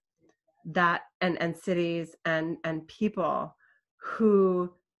institutions that and cities and people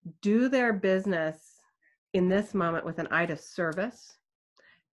who do their business in this moment with an eye to service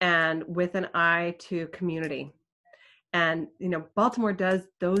and with an eye to community. And, Baltimore does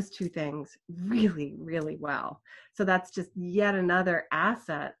those two things really, really well. So that's just yet another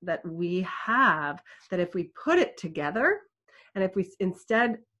asset that we have, that if we put it together, and if we,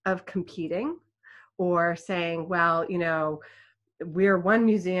 instead of competing or saying, well, we're one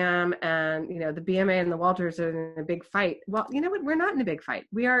museum and, the BMA and the Walters are in a big fight. Well, you know what? We're not in a big fight.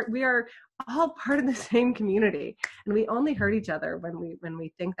 We are all part of the same community, and we only hurt each other when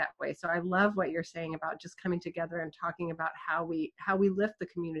we think that way. So I love what you're saying about just coming together and talking about how we lift the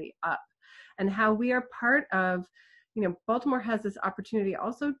community up, and how we are part of, Baltimore has this opportunity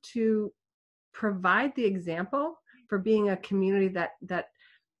also to provide the example for being a community that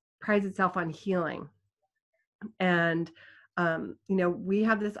prides itself on healing. And we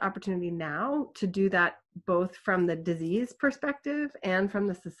have this opportunity now to do that, both from the disease perspective and from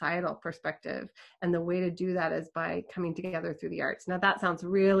the societal perspective. And the way to do that is by coming together through the arts. Now that sounds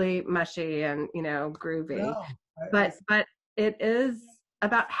really mushy and, groovy, No, but it is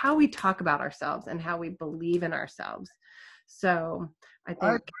about how we talk about ourselves and how we believe in ourselves. So I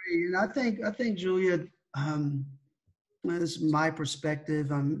agree. And I think Julia, this is my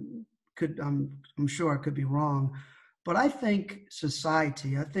perspective. I'm sure I could be wrong, but I think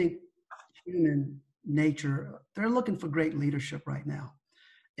society, I think human nature, they're looking for great leadership right now.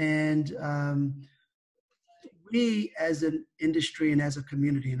 And we as an industry and as a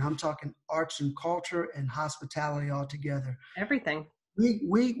community, and I'm talking arts and culture and hospitality all together. Everything.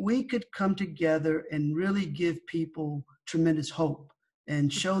 We could come together and really give people tremendous hope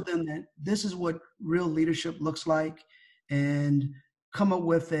and show them that this is what real leadership looks like, and come up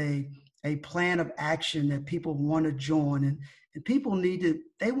with a plan of action that people want to join. And people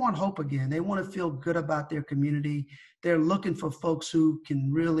they want hope again. They want to feel good about their community. They're looking for folks who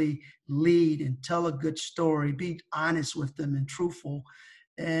can really lead and tell a good story, be honest with them and truthful.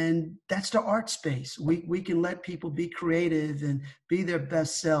 And that's the art space. We can let people be creative and be their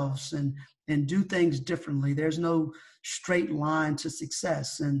best selves and do things differently. There's no straight line to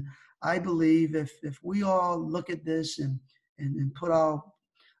success. And I believe if we all look at this and put our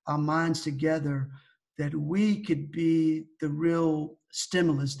minds together, that we could be the real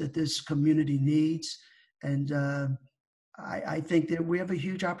stimulus that this community needs. And I think that we have a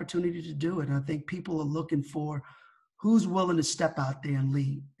huge opportunity to do it. And I think people are looking for who's willing to step out there and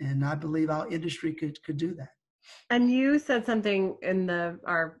lead. And I believe our industry could do that. And you said something in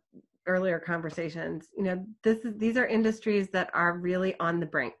our earlier conversations, these are industries that are really on the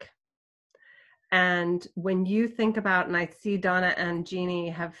brink. And when you think about, and I see Donna and Jeannie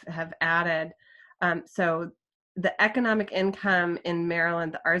have added, so the economic income in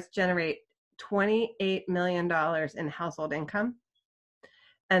Maryland, the arts generate $28 million in household income.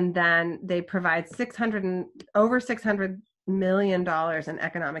 And then they provide over $600 million in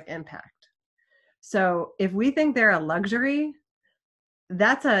economic impact. So if we think they're a luxury,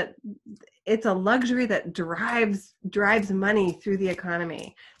 it's a luxury that drives money through the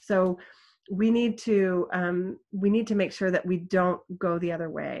economy. So we need to make sure that we don't go the other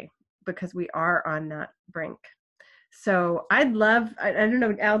way, because we are on that brink. So I don't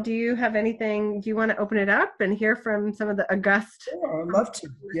know, Al, do you have anything? Do you want to open it up and hear from some of the august? Sure, I'd love to.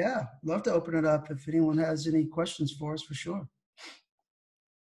 Yeah, love to open it up if anyone has any questions for us, for sure.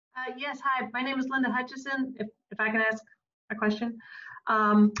 Yes, hi, my name is Linda Hutchinson, if I can ask a question.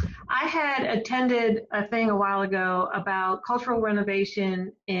 I had attended a thing a while ago about cultural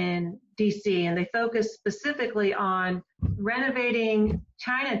renovation in DC, and they focused specifically on renovating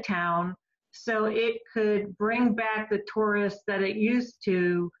Chinatown so it could bring back the tourists that it used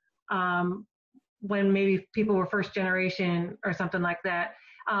to when maybe people were first generation or something like that.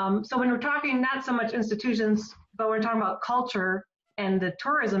 So when we're talking not so much institutions, but we're talking about culture and the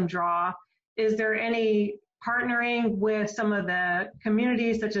tourism draw, is there any partnering with some of the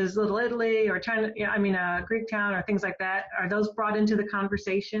communities such as Little Italy or China, Greektown or things like that? Are those brought into the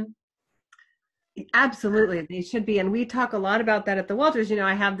conversation? Absolutely, they should be, and we talk a lot about that at the Walters. You know,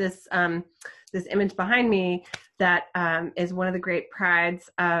 I have this this image behind me that is one of the great prides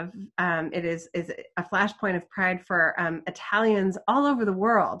of it is a flashpoint of pride for Italians all over the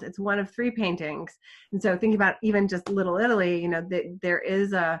world. It's one of 3 paintings, and so thinking about even just Little Italy, you know, there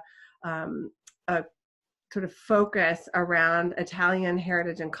is a sort of focus around Italian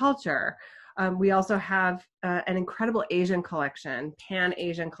heritage and culture. We also have an incredible Asian collection,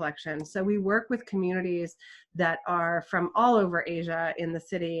 Pan-Asian collection. So we work with communities that are from all over Asia in the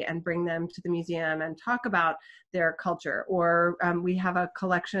city and bring them to the museum and talk about their culture. Or we have a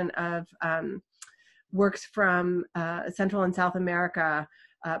collection of works from Central and South America,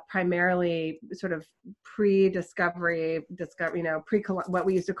 primarily sort of pre-discovery, you know, what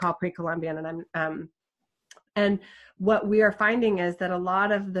we used to call pre-Columbian. And what we are finding is that a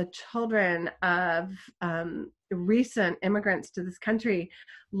lot of the children of recent immigrants to this country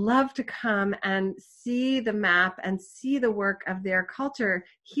love to come and see the map and see the work of their culture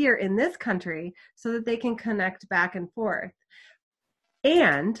here in this country so that they can connect back and forth.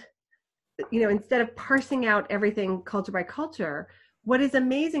 And, you know, instead of parsing out everything culture by culture, what is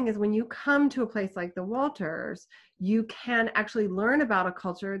amazing is when you come to a place like the Walters, you can actually learn about a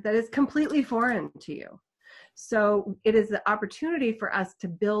culture that is completely foreign to you. So it is the opportunity for us to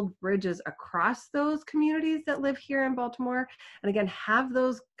build bridges across those communities that live here in Baltimore. And again, have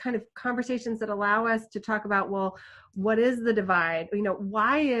those kind of conversations that allow us to talk about, well, what is the divide? You know,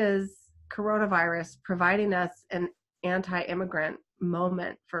 why is coronavirus providing us an anti-immigrant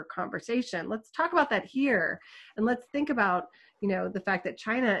moment for conversation? Let's talk about that here. And let's think about, you know, the fact that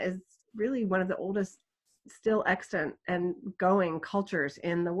China is really one of the oldest still extant and going cultures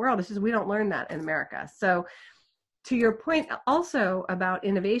in the world. It's just we don't learn that in America. So to your point also about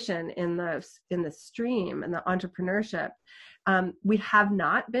innovation in the stream and the entrepreneurship, we have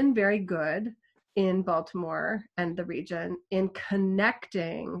not been very good in Baltimore and the region in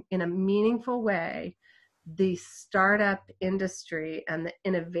connecting in a meaningful way the startup industry and the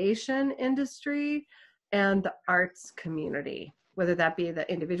innovation industry and the arts community, whether that be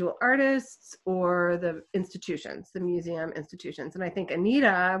the individual artists or the institutions, the museum institutions. And I think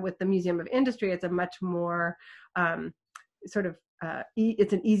Anita, with the Museum of Industry, it's a much more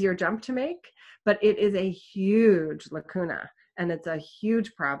it's an easier jump to make, but it is a huge lacuna. And it's a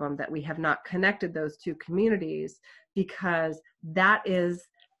huge problem that we have not connected those 2 communities, because that is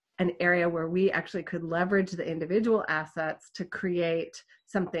an area where we actually could leverage the individual assets to create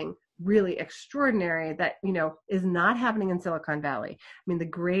something really extraordinary that, you know, is not happening in Silicon Valley. I mean, the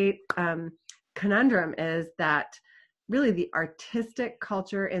great conundrum is that really the artistic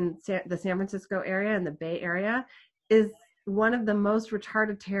culture in the San Francisco area and the Bay Area is one of the most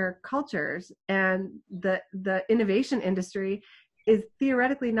retardataire cultures, and the innovation industry is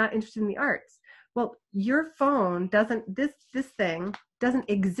theoretically not interested in the arts. Well, your phone doesn't, this thing doesn't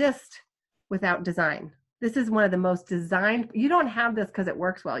exist without design. This is one of the most designed, you don't have this because it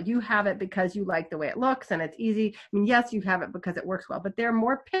works well. You have it because you like the way it looks and it's easy. I mean, yes, you have it because it works well, but there are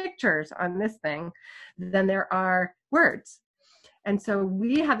more pictures on this thing than there are words. And so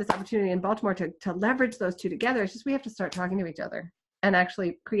we have this opportunity in Baltimore to leverage those 2 together. It's just we have to start talking to each other and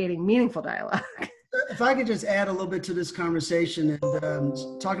actually creating meaningful dialogue. If I could just add a little bit to this conversation,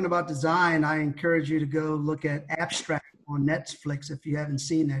 and talking about design, I encourage you to go look at Abstract on Netflix if you haven't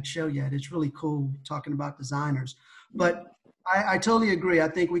seen that show yet. It's really cool talking about designers. But I totally agree. I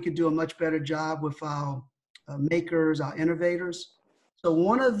think we could do a much better job with our makers, our innovators. So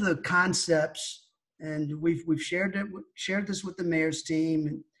one of the concepts, and we've shared this with the mayor's team,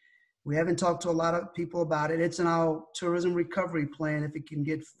 and we haven't talked to a lot of people about it. It's in our tourism recovery plan if it can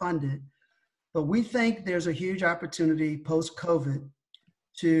get funded. But we think there's a huge opportunity post-COVID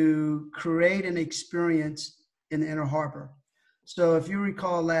to create an experience in the Inner Harbor. So if you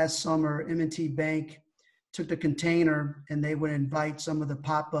recall last summer, M&T Bank took the container and they would invite some of the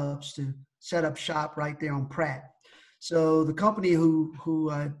pop-ups to set up shop right there on Pratt. So the company who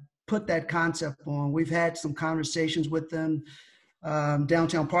put that concept on, we've had some conversations with them.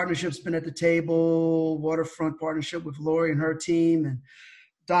 Downtown Partnership's been at the table, Waterfront Partnership with Lori and her team. And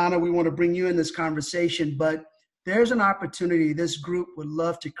Donna, we want to bring you in this conversation, but there's an opportunity. This group would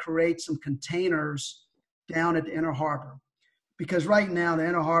love to create some containers down at the Inner Harbor, because right now the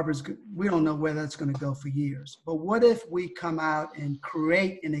Inner Harbor we don't know where that's going to go for years. But what if we come out and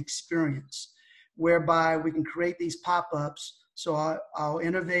create an experience whereby we can create these pop-ups so our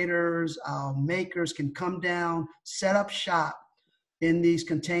innovators, our makers can come down, set up shop, in these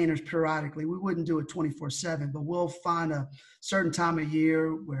containers periodically. We wouldn't do it 24/7, but we'll find a certain time of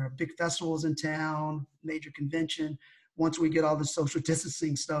year where a big festival is in town, major convention, once we get all the social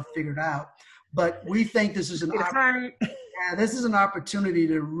distancing stuff figured out. But we think this is this is an opportunity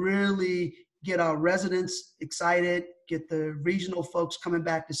to really get our residents excited, get the regional folks coming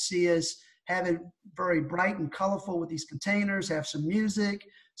back to see us, have it very bright and colorful with these containers, have some music,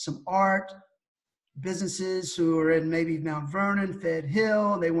 some art, businesses who are in maybe Mount Vernon, Fed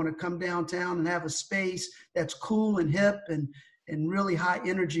Hill, they want to come downtown and have a space that's cool and hip and really high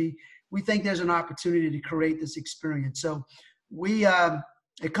energy. We think there's an opportunity to create this experience. So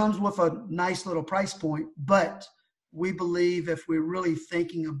it comes with a nice little price point, but we believe if we're really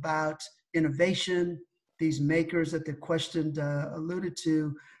thinking about innovation, these makers that the question alluded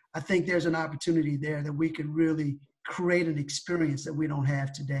to, I think there's an opportunity there that we could really create an experience that we don't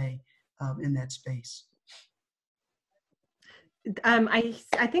have today in that space. I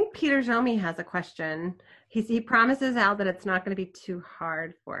think Peter Zomi has a question. He promises, Al, that it's not going to be too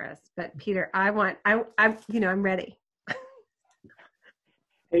hard for us. But Peter, I'm ready.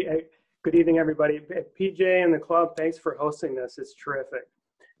 Hey, good evening, everybody. PJ and the club, thanks for hosting this. It's terrific.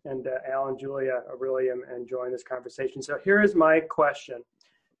 And Al and Julia, I really am enjoying this conversation. So here is my question.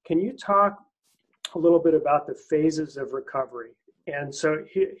 Can you talk a little bit about the phases of recovery? And so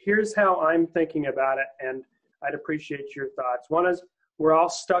here's how I'm thinking about it, and I'd appreciate your thoughts. One is we're all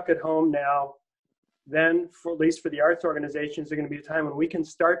stuck at home now. Then, at least for the arts organizations, there's going to be a time when we can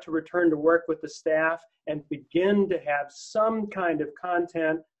start to return to work with the staff and begin to have some kind of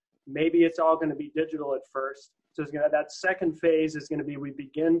content. Maybe it's all going to be digital at first. So that second phase is going to be we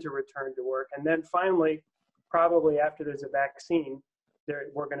begin to return to work. And then finally, probably after there's a vaccine,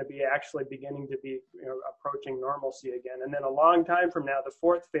 we're going to be actually beginning to be approaching normalcy again. And then a long time from now, the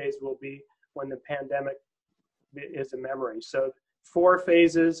fourth phase will be when the pandemic is a memory. So 4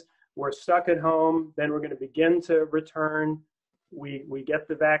 phases. We're stuck at home, then we're going to begin to return. We get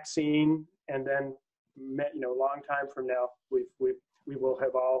the vaccine, and then a long time from now, we will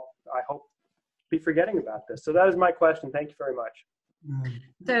have all, I hope, be forgetting about this. So that is my question. Thank you very much.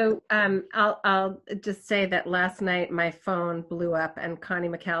 So I'll just say that last night my phone blew up and Connie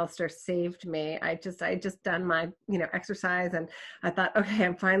McAllister saved me. I just done my exercise, and I thought, okay,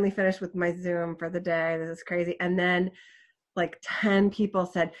 I'm finally finished with my Zoom for the day. This is crazy. And then like 10 people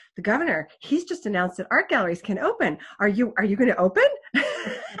said, the governor, he's just announced that art galleries can open. Are you going to open?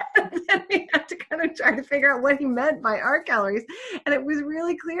 And we had to kind of try to figure out what he meant by art galleries. And it was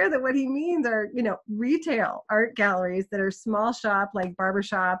really clear that what he means are, retail art galleries that are small shop, like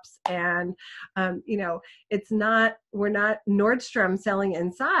barbershops. And, we're not Nordstrom selling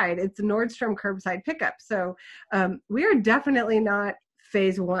inside. It's Nordstrom curbside pickup. So we are definitely not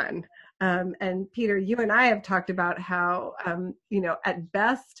phase 1. And Peter, you and I have talked about how, at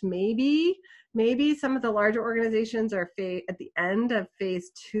best, maybe some of the larger organizations are at the end of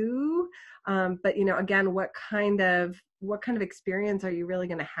phase 2. But, again, what kind of experience are you really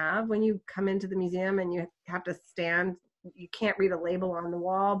going to have when you come into the museum and you have to stand? You can't read a label on the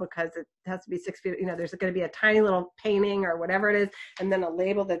wall because it has to be 6 feet. There's going to be a tiny little painting or whatever it is, and then a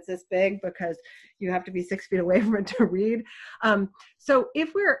label that's this big because you have to be 6 feet away from it to read. So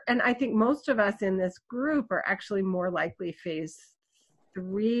and I think most of us in this group are actually more likely phase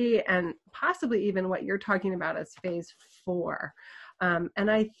 3 and possibly even what you're talking about as phase 4.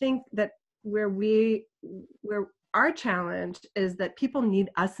 And I think that where our challenge is that people need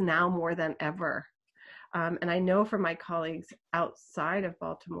us now more than ever. And I know from my colleagues outside of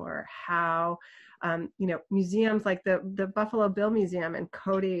Baltimore how, museums like the Buffalo Bill Museum and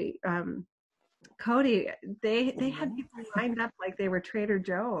Cody, they had people lined up like they were Trader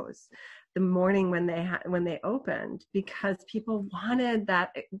Joe's the morning when they opened, because people wanted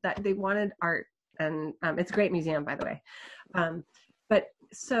that they wanted art. And it's a great museum, by the way. But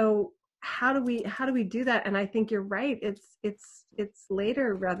so how do we do that? And I think you're right. It's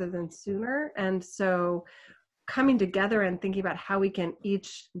later rather than sooner. And so coming together and thinking about how we can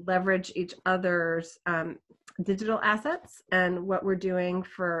each leverage each other's digital assets and what we're doing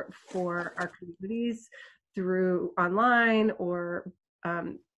for our communities through online or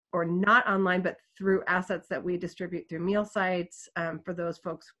not online, but through assets that we distribute through meal sites for those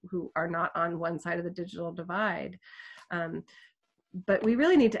folks who are not on one side of the digital divide. But we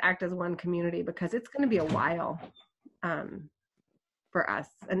really need to act as one community because it's going to be a while for us.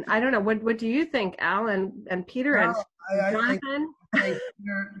 And I don't know, what do you think, Al and Peter and Jonathan? I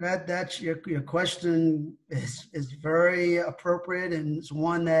think that's your question is very appropriate, and it's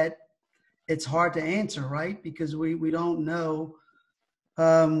one that it's hard to answer, right? Because we don't know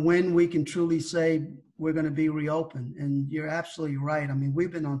when we can truly say we're going to be reopened. And you're absolutely right. I mean,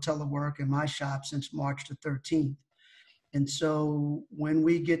 we've been on telework in my shop since March the 13th. And so when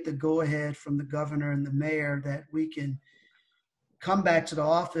we get the go ahead from the governor and the mayor that we can come back to the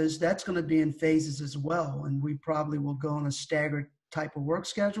office, that's going to be in phases as well. And we probably will go on a staggered type of work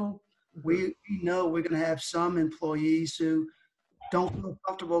schedule. We know we're going to have some employees who don't feel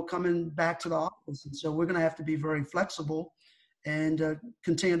comfortable coming back to the office. And so we're going to have to be very flexible and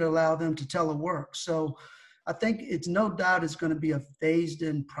continue to allow them to telework. So I think it's no doubt it's going to be a phased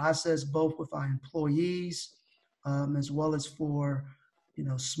in process, both with our employees as well as for,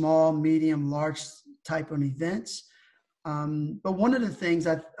 small, medium, large type of events. But one of the things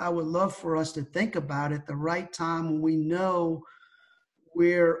I would love for us to think about at the right time when we know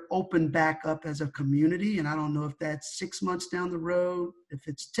we're open back up as a community, and I don't know if that's 6 months down the road, if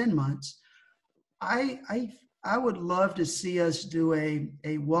it's 10 months, I would love to see us do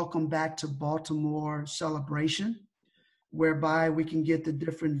a welcome back to Baltimore celebration, whereby we can get the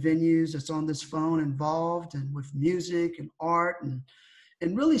different venues that's on this phone involved and with music and art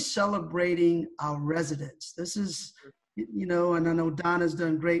and really celebrating our residents. This is, and I know Donna's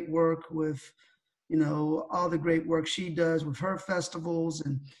done great work with, all the great work she does with her festivals,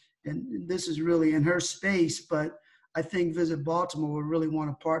 and this is really in her space. But I think Visit Baltimore would really want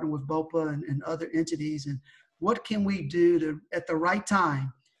to partner with BOPA and other entities. And what can we do to, at the right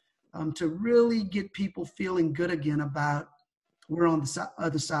time, to really get people feeling good again about we're on the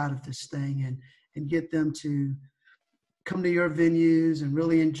other side of this thing, and get them to come to your venues and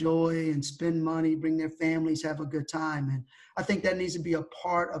really enjoy and spend money, bring their families, have a good time. And I think that needs to be a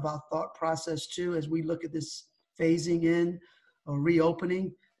part of our thought process too, as we look at this phasing in or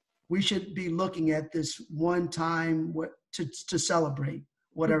reopening. We should be looking at this one time to celebrate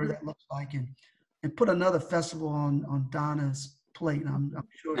whatever that looks like, and put another festival on Donna's plate. I'm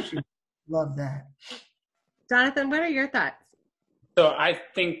sure she'd love that. Jonathan, what are your thoughts? So I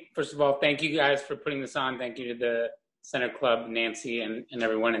think, first of all, thank you guys for putting this on. Thank you to the Center Club, Nancy, and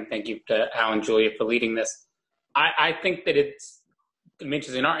everyone, and thank you to Al and Julia for leading this. I think that it's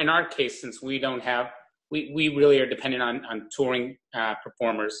interesting. In our case, since we don't have, we really are dependent on touring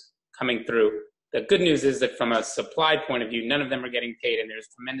performers coming through. The good news is that from a supply point of view, none of them are getting paid, and there's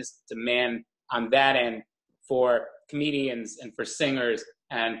tremendous demand on that end for comedians and for singers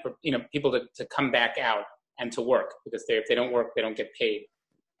and for people to come back out and to work, because if they don't work, they don't get paid.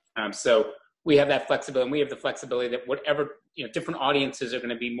 So we have that flexibility, and we have the flexibility that whatever, different audiences are going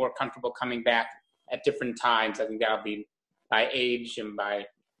to be more comfortable coming back at different times. I think that'll be by age and by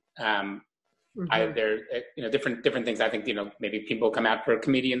either, different things. I think, maybe people come out for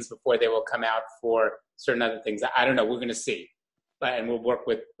comedians before they will come out for certain other things. I don't know. We're going to see. And we'll work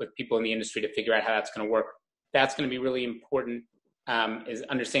with people in the industry to figure out how that's going to work. That's going to be really important, is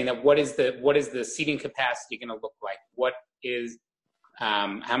understanding that what is the seating capacity going to look like? What is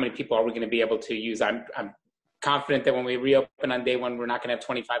how many people are we going to be able to use? I'm confident that when we reopen on day one, we're not going to have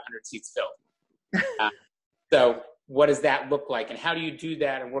 2,500 seats filled. So what does that look like? And how do you do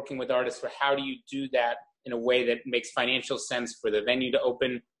that? And working with artists, for how do you do that in a way that makes financial sense for the venue to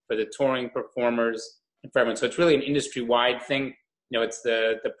open, for the touring performers, and for everyone? So it's really an industry-wide thing. It's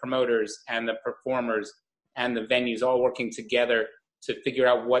the promoters and the performers and the venues all working together to figure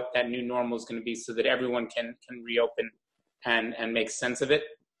out what that new normal is going to be, so that everyone can reopen and make sense of it.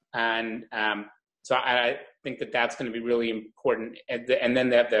 And so I think that that's going to be really important. And then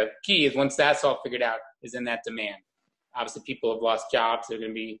the key is, once that's all figured out, is in that demand. Obviously, people have lost jobs. They're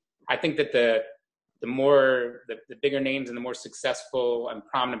going to be, I think that the bigger names and the more successful and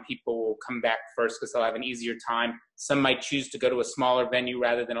prominent people will come back first, because they'll have an easier time. Some might choose to go to a smaller venue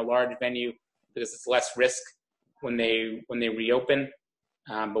rather than a large venue, because it's less risk when they reopen.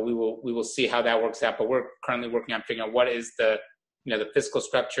 But we will see how that works out. But we're currently working on figuring out what is the fiscal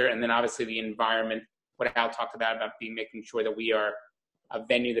structure, and then obviously the environment. What Al talked about making sure that we are a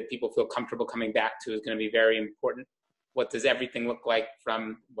venue that people feel comfortable coming back to is going to be very important. What does everything look like?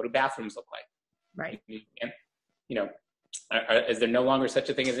 From what do bathrooms look like? Right. And, is there no longer such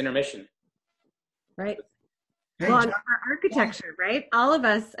a thing as intermission? Right. Hey, Well, and our architecture, right? All of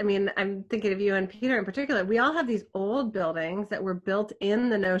us, I mean, I'm thinking of you and Peter in particular, we all have these old buildings that were built in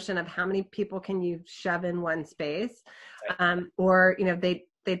the notion of how many people can you shove in one space, or,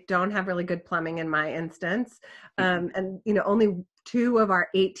 they don't have really good plumbing in my instance. And, only 2 of our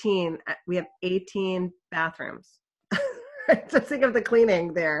 18, we have 18 bathrooms. So think of the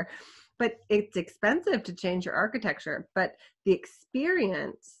cleaning there. But it's expensive to change your architecture. But the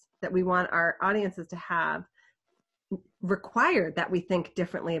experience that we want our audiences to have required that we think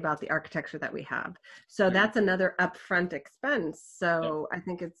differently about the architecture that we have. So that's another upfront expense. So I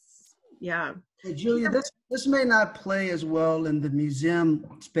think it's, yeah. Hey, Julia, this may not play as well in the museum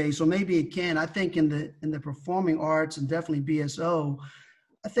space, or maybe it can. I think in the performing arts and definitely BSO,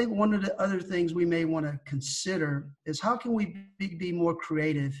 I think one of the other things we may want to consider is how can we be more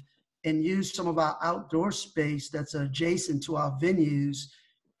creative and use some of our outdoor space that's adjacent to our venues,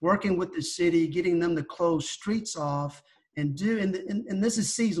 working with the city, getting them to close streets off and and this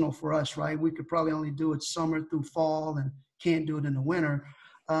is seasonal for us, right? We could probably only do it summer through fall and can't do it in the winter.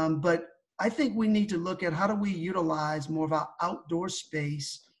 But I think we need to look at how do we utilize more of our outdoor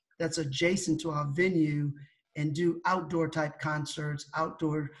space that's adjacent to our venue and do outdoor type concerts,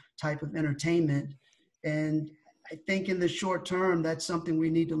 outdoor type of entertainment. And I think in the short term, that's something we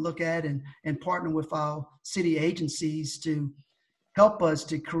need to look at and partner with our city agencies to help us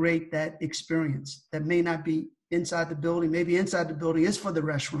to create that experience that may not be inside the building. Maybe inside the building is for the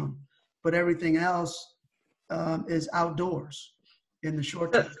restroom, but everything else is outdoors in the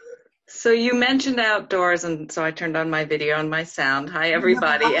short term. So you mentioned outdoors, and so I turned on my video and my sound. Hi,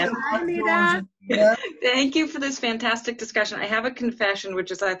 everybody. And thank you for this fantastic discussion. I have a confession,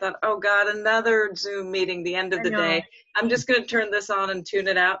 which is I thought, oh God, another Zoom meeting, the end of the day. I'm just going to turn this on and tune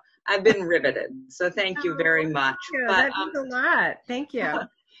it out. I've been riveted. So thank you very much. That means a lot. Thank you.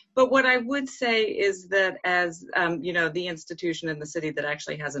 But what I would say is that as, you know, the institution in the city that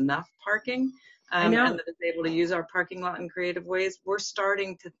actually has enough parking, and that is able to use our parking lot in creative ways, we're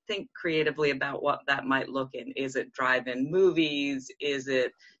starting to think creatively about what that might look in. Is it drive-in movies? Is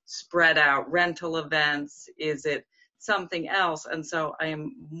it spread out rental events? Is it something else? And so I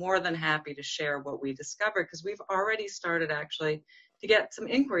am more than happy to share what we discovered, because we've already started actually to get some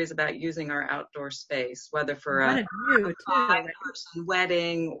inquiries about using our outdoor space, whether for a five-person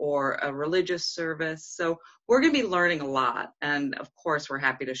wedding or a religious service. So we're going to be learning a lot. And of course, we're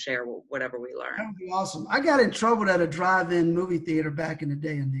happy to share whatever we learn. That would be awesome. I got in trouble at a drive-in movie theater back in the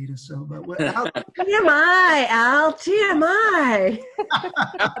day, Anita. So, but TMI, Al, TMI.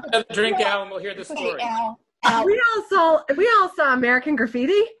 Have a drink, Al, and we'll hear the story. We all saw American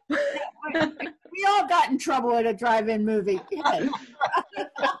Graffiti. We all got in trouble at a drive-in movie.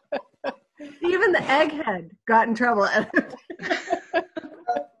 Even the egghead got in trouble.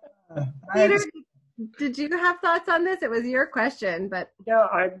 Peter, did you have thoughts on this? It was your question, but yeah,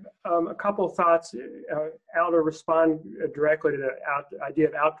 a couple of thoughts. Al, to respond directly to the idea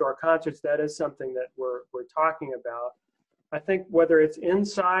of outdoor concerts, that is something that we're talking about. I think whether it's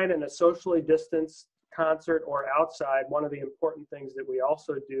inside in a socially distanced concert or outside, one of the important things that we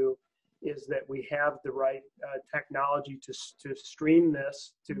also do is that we have the right technology to stream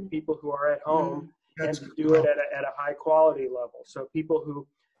this to people who are at home and to do it at a high quality level. So people who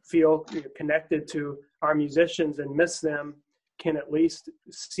feel connected to our musicians and miss them can at least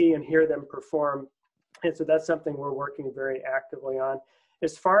see and hear them perform. And so that's something we're working very actively on.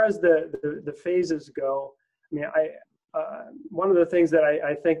 As far as the phases go, I mean, one of the things that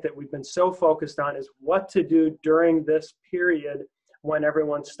I think that we've been so focused on is what to do during this period when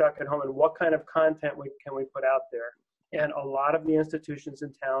everyone's stuck at home and what kind of content can we put out there. And a lot of the institutions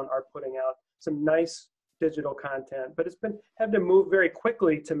in town are putting out some nice digital content, but it's had to move very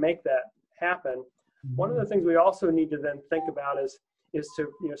quickly to make that happen. One of the things we also need to then think about is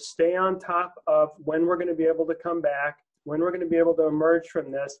to stay on top of when we're going to be able to come back, when we're going to be able to emerge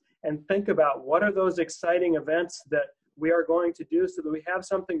from this, and think about what are those exciting events that we are going to do so that we have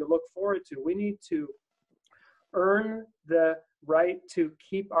something to look forward to. We need to earn the right to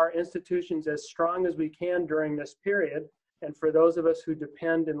keep our institutions as strong as we can during this period. And for those of us who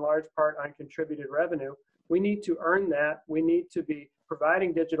depend in large part on contributed revenue, we need to earn that. We need to be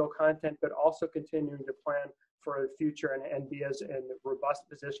providing digital content, but also continuing to plan for the future and be as in a robust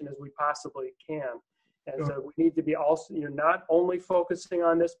position as we possibly can. And so we need to be also, not only focusing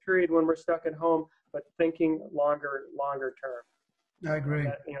on this period when we're stuck at home, but thinking longer term. I agree.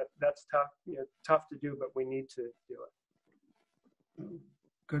 That's tough, tough to do, but we need to do it.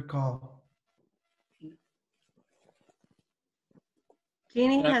 Good call.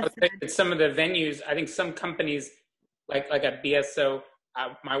 Jeannie has said some of the venues. I think some companies, like a BSO,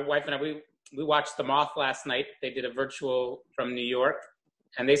 my wife and I, we watched The Moth last night. They did a virtual from New York,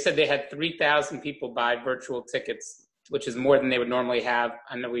 and they said they had 3,000 people buy virtual tickets, which is more than they would normally have.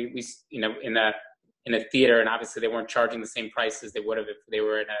 I know we in a theater, and obviously they weren't charging the same prices they would have if they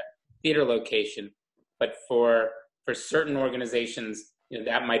were in a theater location. But for certain organizations,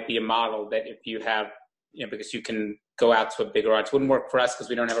 that might be a model that if you have, because you can go out to a bigger audience. It wouldn't work for us because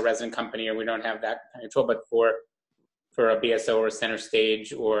we don't have a resident company or we don't have that kind of tool, but for a BSO or a center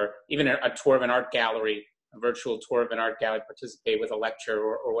stage or even a tour of an art gallery, a virtual tour of an art gallery, participate with a lecture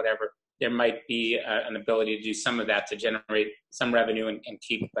or whatever, there might be an ability to do some of that to generate some revenue and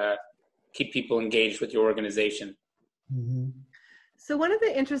keep people engaged with your organization. Mm-hmm. So one of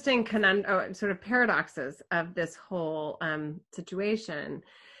the interesting sort of paradoxes of this whole situation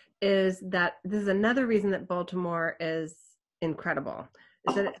is that this is another reason that Baltimore is incredible,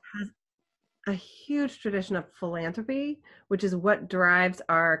 is that it has a huge tradition of philanthropy, which is what drives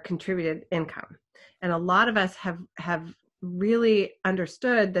our contributed income. And a lot of us have really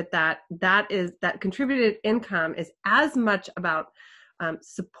understood that contributed income is as much about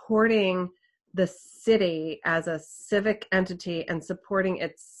supporting the city as a civic entity and supporting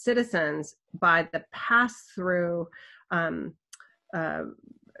its citizens by the pass-through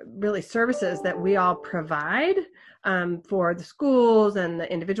really services that we all provide for the schools and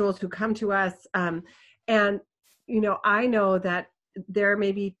the individuals who come to us. And, I know that there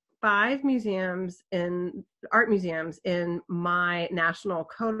may be 5 art museums in my national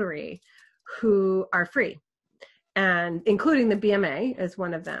coterie who are free, and including the BMA is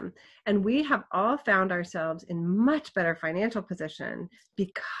one of them. And we have all found ourselves in much better financial position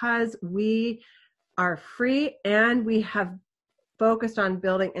because we are free and we have focused on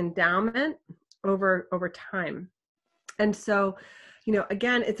building endowment over time. And so,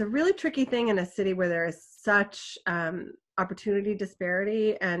 again, it's a really tricky thing in a city where there is such opportunity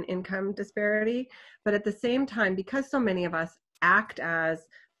disparity and income disparity. But at the same time, because so many of us act as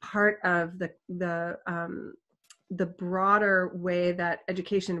part of the broader way that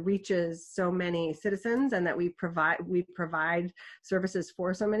education reaches so many citizens and that we provide services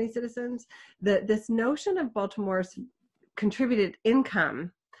for so many citizens, this notion of Baltimore's contributed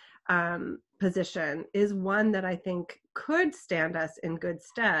income position is one that I think could stand us in good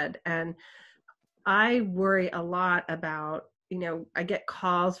stead. And I worry a lot about, I get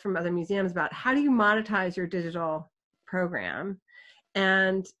calls from other museums about how do you monetize your digital program?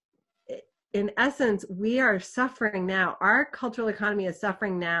 And in essence, we are suffering now. Our cultural economy is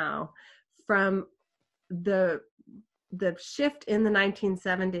suffering now from the shift in the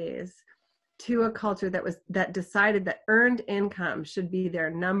 1970s to a culture that decided that earned income should be their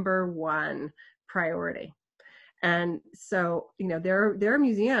number one priority. And so, there are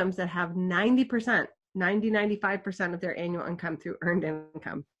museums that have 95% of their annual income through earned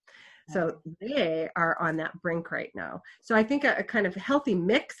income. So they are on that brink right now. So I think a kind of healthy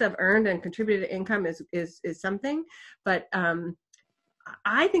mix of earned and contributed income is something, but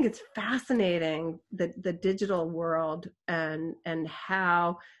I think it's fascinating the digital world and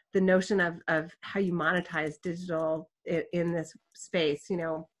how the notion of how you monetize digital in this space.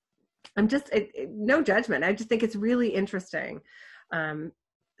 I'm just no judgment. I just think it's really interesting. Particularly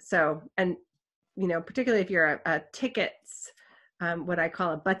if you're a tickets. What I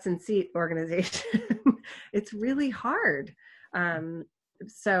call a butts and seat organization, it's really hard.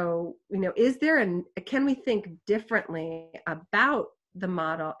 So, can we think differently about the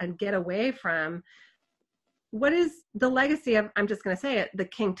model and get away from what is the legacy of, I'm just going to say it, the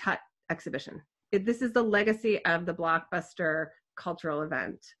King Tut exhibition. This is the legacy of the blockbuster cultural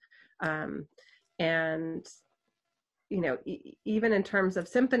event. Even in terms of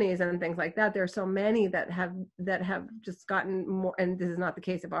symphonies and things like that, there are so many that have just gotten more, and this is not the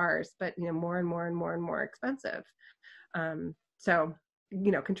case of ours, but more and more and more and more expensive. So,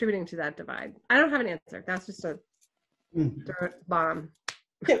 contributing to that divide. I don't have an answer. That's just a bomb.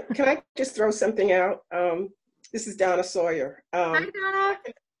 Can I just throw something out? This is Donna Sawyer. Hi, Donna.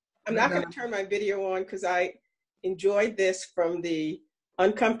 I'm not going to turn my video on because I enjoyed this from the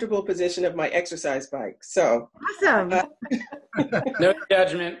uncomfortable position of my exercise bike. So awesome. No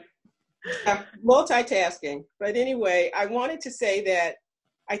judgment. Multitasking. But anyway, I wanted to say that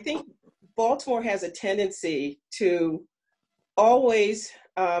I think Baltimore has a tendency to always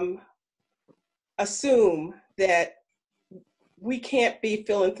assume that we can't be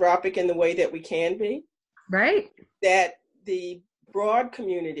philanthropic in the way that we can be. Right. That the broad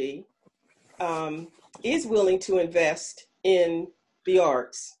community is willing to invest in the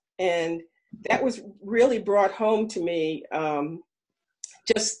arts. And that was really brought home to me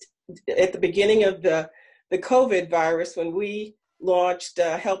just at the beginning of the COVID virus, when we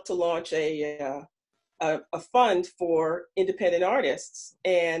helped to launch a fund for independent artists.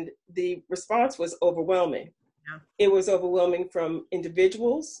 And the response was overwhelming. Yeah. It was overwhelming from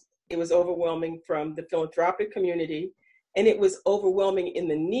individuals. It was overwhelming from the philanthropic community. And it was overwhelming in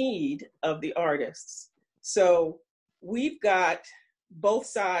the need of the artists. So we've got both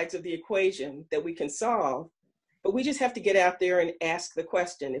sides of the equation that we can solve, but we just have to get out there and ask the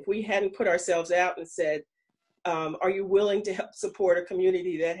question. If we hadn't put ourselves out and said, are you willing to help support a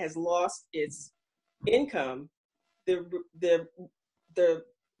community that has lost its income, the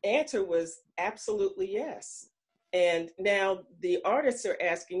answer was absolutely yes. And now the artists are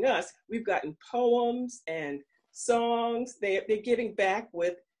asking us, we've gotten poems and songs, they're giving back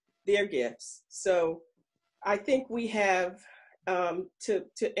with their gifts. So I think we have,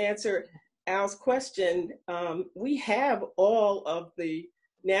 to answer Al's question, we have all of the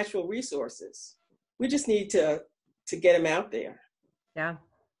natural resources. We just need to get them out there. Yeah.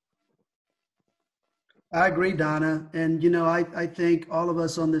 I agree, Donna. And, I think all of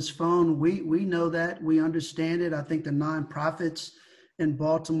us on this phone, we know that, we understand it. I think the nonprofits in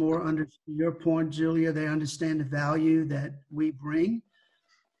Baltimore, under your point, Julia, they understand the value that we bring.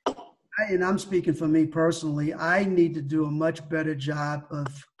 And I'm speaking for me personally, I need to do a much better job of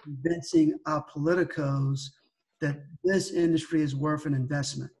convincing our politicos that this industry is worth an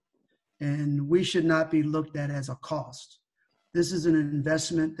investment. And we should not be looked at as a cost. This is an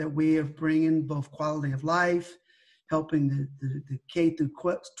investment that we are bringing both quality of life, helping the K through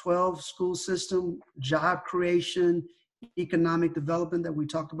 12 school system, job creation, economic development that we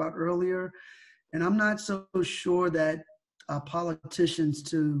talked about earlier. And I'm not so sure that politicians,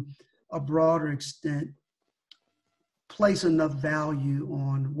 to a broader extent, place enough value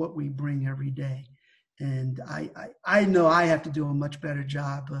on what we bring every day. And I know I have to do a much better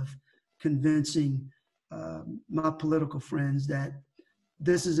job of convincing my political friends that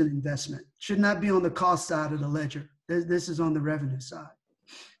this is an investment. Should not be on the cost side of the ledger. This is on the revenue side.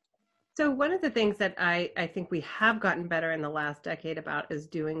 So one of the things that I think we have gotten better in the last decade about is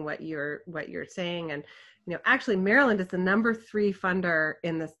doing what you're saying. And actually Maryland is the number 3 funder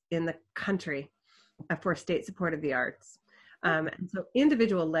in the country for state support of the arts. And so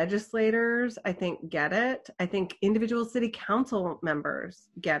individual legislators, I think, get it. I think individual city council members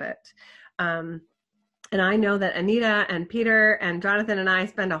get it. And I know that Anita and Peter and Jonathan and I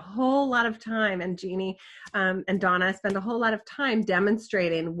spend a whole lot of time, and Jeannie and Donna spend a whole lot of time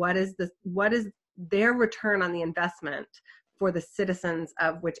demonstrating what is their return on the investment for the citizens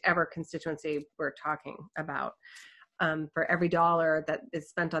of whichever constituency we're talking about. For every $1 that is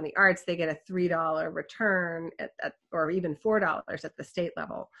spent on the arts, they get a $3 return or even $4 at the state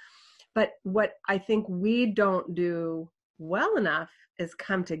level. But what I think we don't do well enough is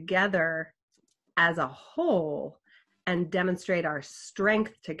come together as a whole and demonstrate our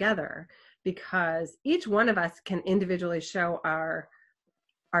strength together, because each one of us can individually show our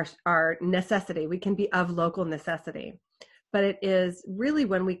necessity. We can be of local necessity, but it is really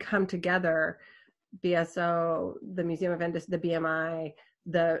when we come together, BSO, the Museum of Industry, the BMI,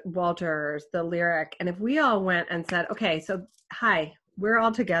 the Walters, the Lyric, and if we all went and said, okay, so hi, we're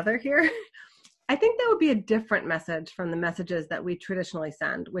all together here, I think that would be a different message from the messages that we traditionally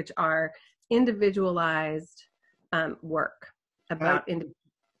send, which are individualized work about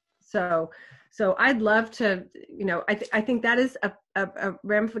so I'd love to, I think that is a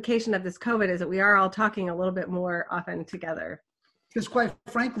ramification of this COVID, is that we are all talking a little bit more often together. Because quite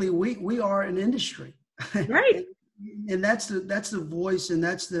frankly, we are an industry, right? And that's the voice, and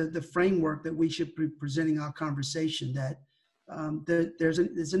that's the framework that we should be presenting our conversation. That there's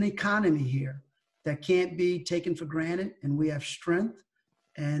an economy here that can't be taken for granted, and we have strength,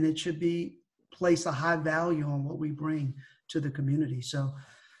 and it should be place a high value on what we bring to the community. So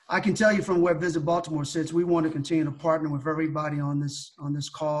I can tell you from where Visit Baltimore sits, we want to continue to partner with everybody on this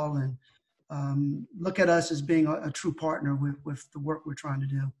call, and look at us as being a true partner with the work we're trying to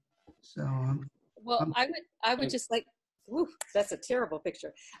do. So well, I would just like, ooh, that's a terrible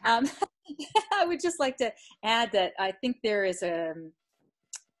picture. I would just like to add that I think there is the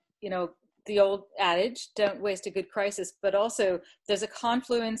old adage, don't waste a good crisis, but also there's a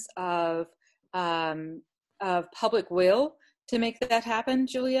confluence of public will to make that happen,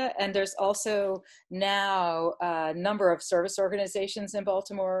 Julia. And there's also now a number of service organizations in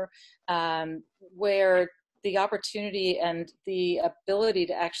Baltimore where the opportunity and the ability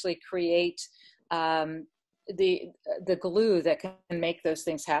to actually create the glue that can make those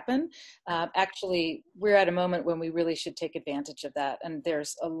things happen. Actually, we're at a moment when we really should take advantage of that. And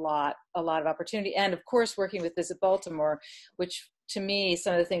there's a lot of opportunity. And of course, working with Visit Baltimore, which to me,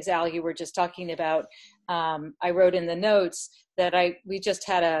 some of the things, Al, you were just talking about, I wrote in the notes that we just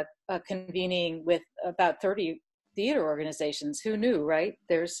had a convening with about 30 theater organizations. Who knew, right?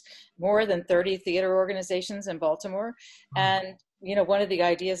 There's more than 30 theater organizations in Baltimore. And one of the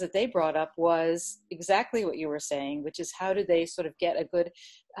ideas that they brought up was exactly what you were saying, which is how do they sort of get a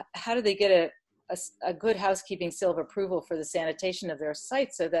good housekeeping seal of approval for the sanitation of their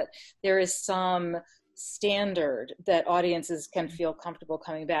site, so that there is some standard that audiences can feel comfortable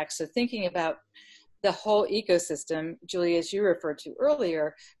coming back. So thinking about the whole ecosystem, Julia, as you referred to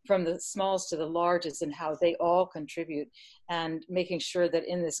earlier, from the smalls to the largest, and how they all contribute, and making sure that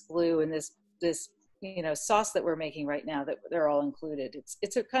in this glue and this sauce that we're making right now, that they're all included.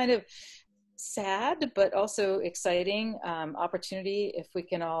 It's a kind of sad but also exciting opportunity if we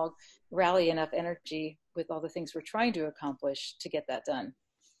can all rally enough energy with all the things we're trying to accomplish to get that done.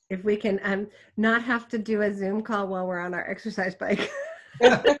 If we can not have to do a Zoom call while we're on our exercise bike.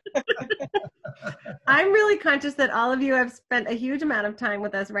 I'm really conscious that all of you have spent a huge amount of time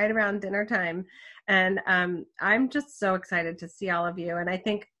with us right around dinner time. And I'm just so excited to see all of you. And I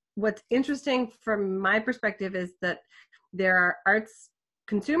think what's interesting from my perspective is that there are arts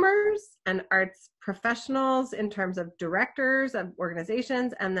consumers and arts professionals in terms of directors of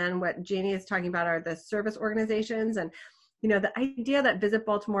organizations. And then what Jeannie is talking about are the service organizations. And the idea that Visit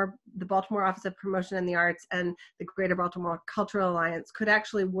Baltimore, the Baltimore Office of Promotion and the Arts, and the Greater Baltimore Cultural Alliance could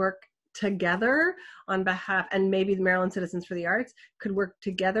actually work together on behalf, and maybe the Maryland Citizens for the Arts could work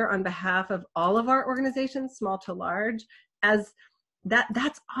together on behalf of all of our organizations, small to large, as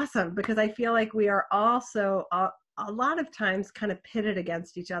that's awesome, because I feel like we are also a lot of times kind of pitted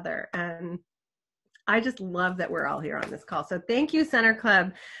against each other. And I just love that we're all here on this call. So thank you, Center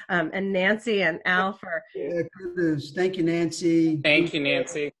Club, and Nancy and Al for. Yeah, kudos. Thank you, Nancy. Thank you,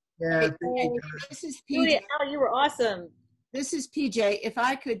 Nancy. Yeah, thank you. This is Julia, PJ. Al, you were awesome. This is PJ. If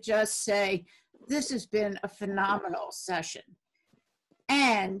I could just say, this has been a phenomenal session.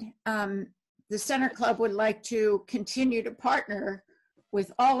 And the Center Club would like to continue to partner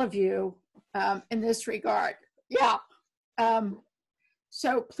with all of you in this regard. Yeah.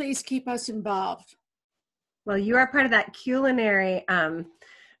 So please keep us involved. Well, you are part of that culinary, and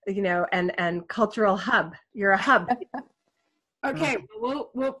cultural hub. You're a hub. Okay,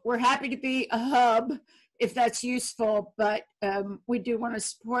 we're happy to be a hub if that's useful, but we do want to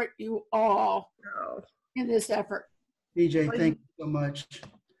support you all in this effort. PJ, thank you so much.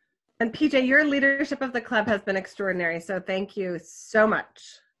 And PJ, your leadership of the club has been extraordinary. So thank you so much.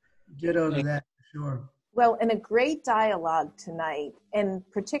 Ditto to that, for sure. Well, and a great dialogue tonight, and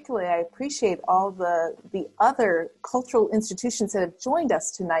particularly I appreciate all the other cultural institutions that have joined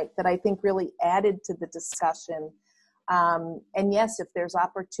us tonight that I think really added to the discussion. And yes, if there's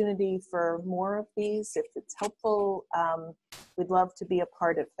opportunity for more of these, if it's helpful, we'd love to be a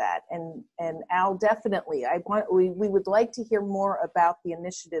part of that. And Al, definitely, we would like to hear more about the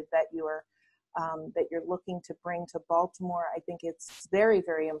initiative that you're looking to bring to Baltimore. I think it's very,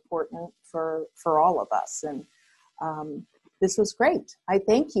 very important for all of us. And this was great. I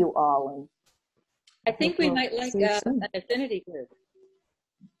thank you all. And I think we might like an affinity group.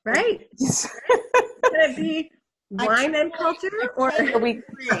 Right? Could it be wine and culture? Or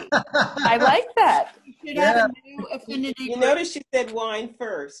I like that. We should have a new affinity You group. notice she said wine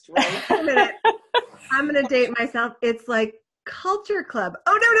first, right? I'm gonna date myself. It's like Culture Club.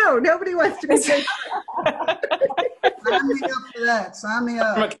 Oh no, nobody wants to be. Sign me up for that. Sign me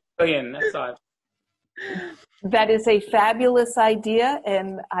up. I'm a chameleon, that's all. That is a fabulous idea,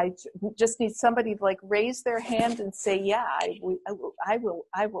 and I just need somebody to raise their hand and say, "Yeah, I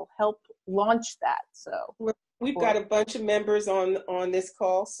will help launch that." So We've got a bunch of members on this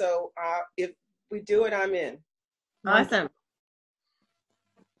call, so if we do it, I'm in. Awesome.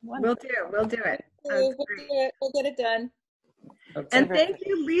 We'll do it. We'll get it done. And thank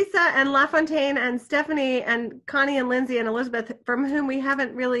you, Lisa and LaFontaine and Stephanie and Connie and Lindsay and Elizabeth, from whom we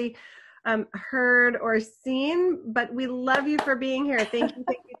haven't really heard or seen, but we love you for being here. Thank you,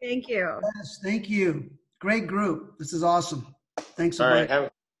 thank you, thank you. Yes, thank you. Great group. This is awesome. Thanks so All much. right.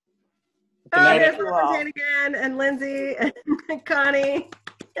 There's LaFontaine again, and Lindsay and Connie.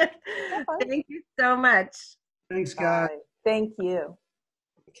 Thank you so much. Thanks, guys. thank you.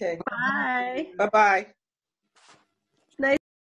 Okay. Bye. Bye-bye.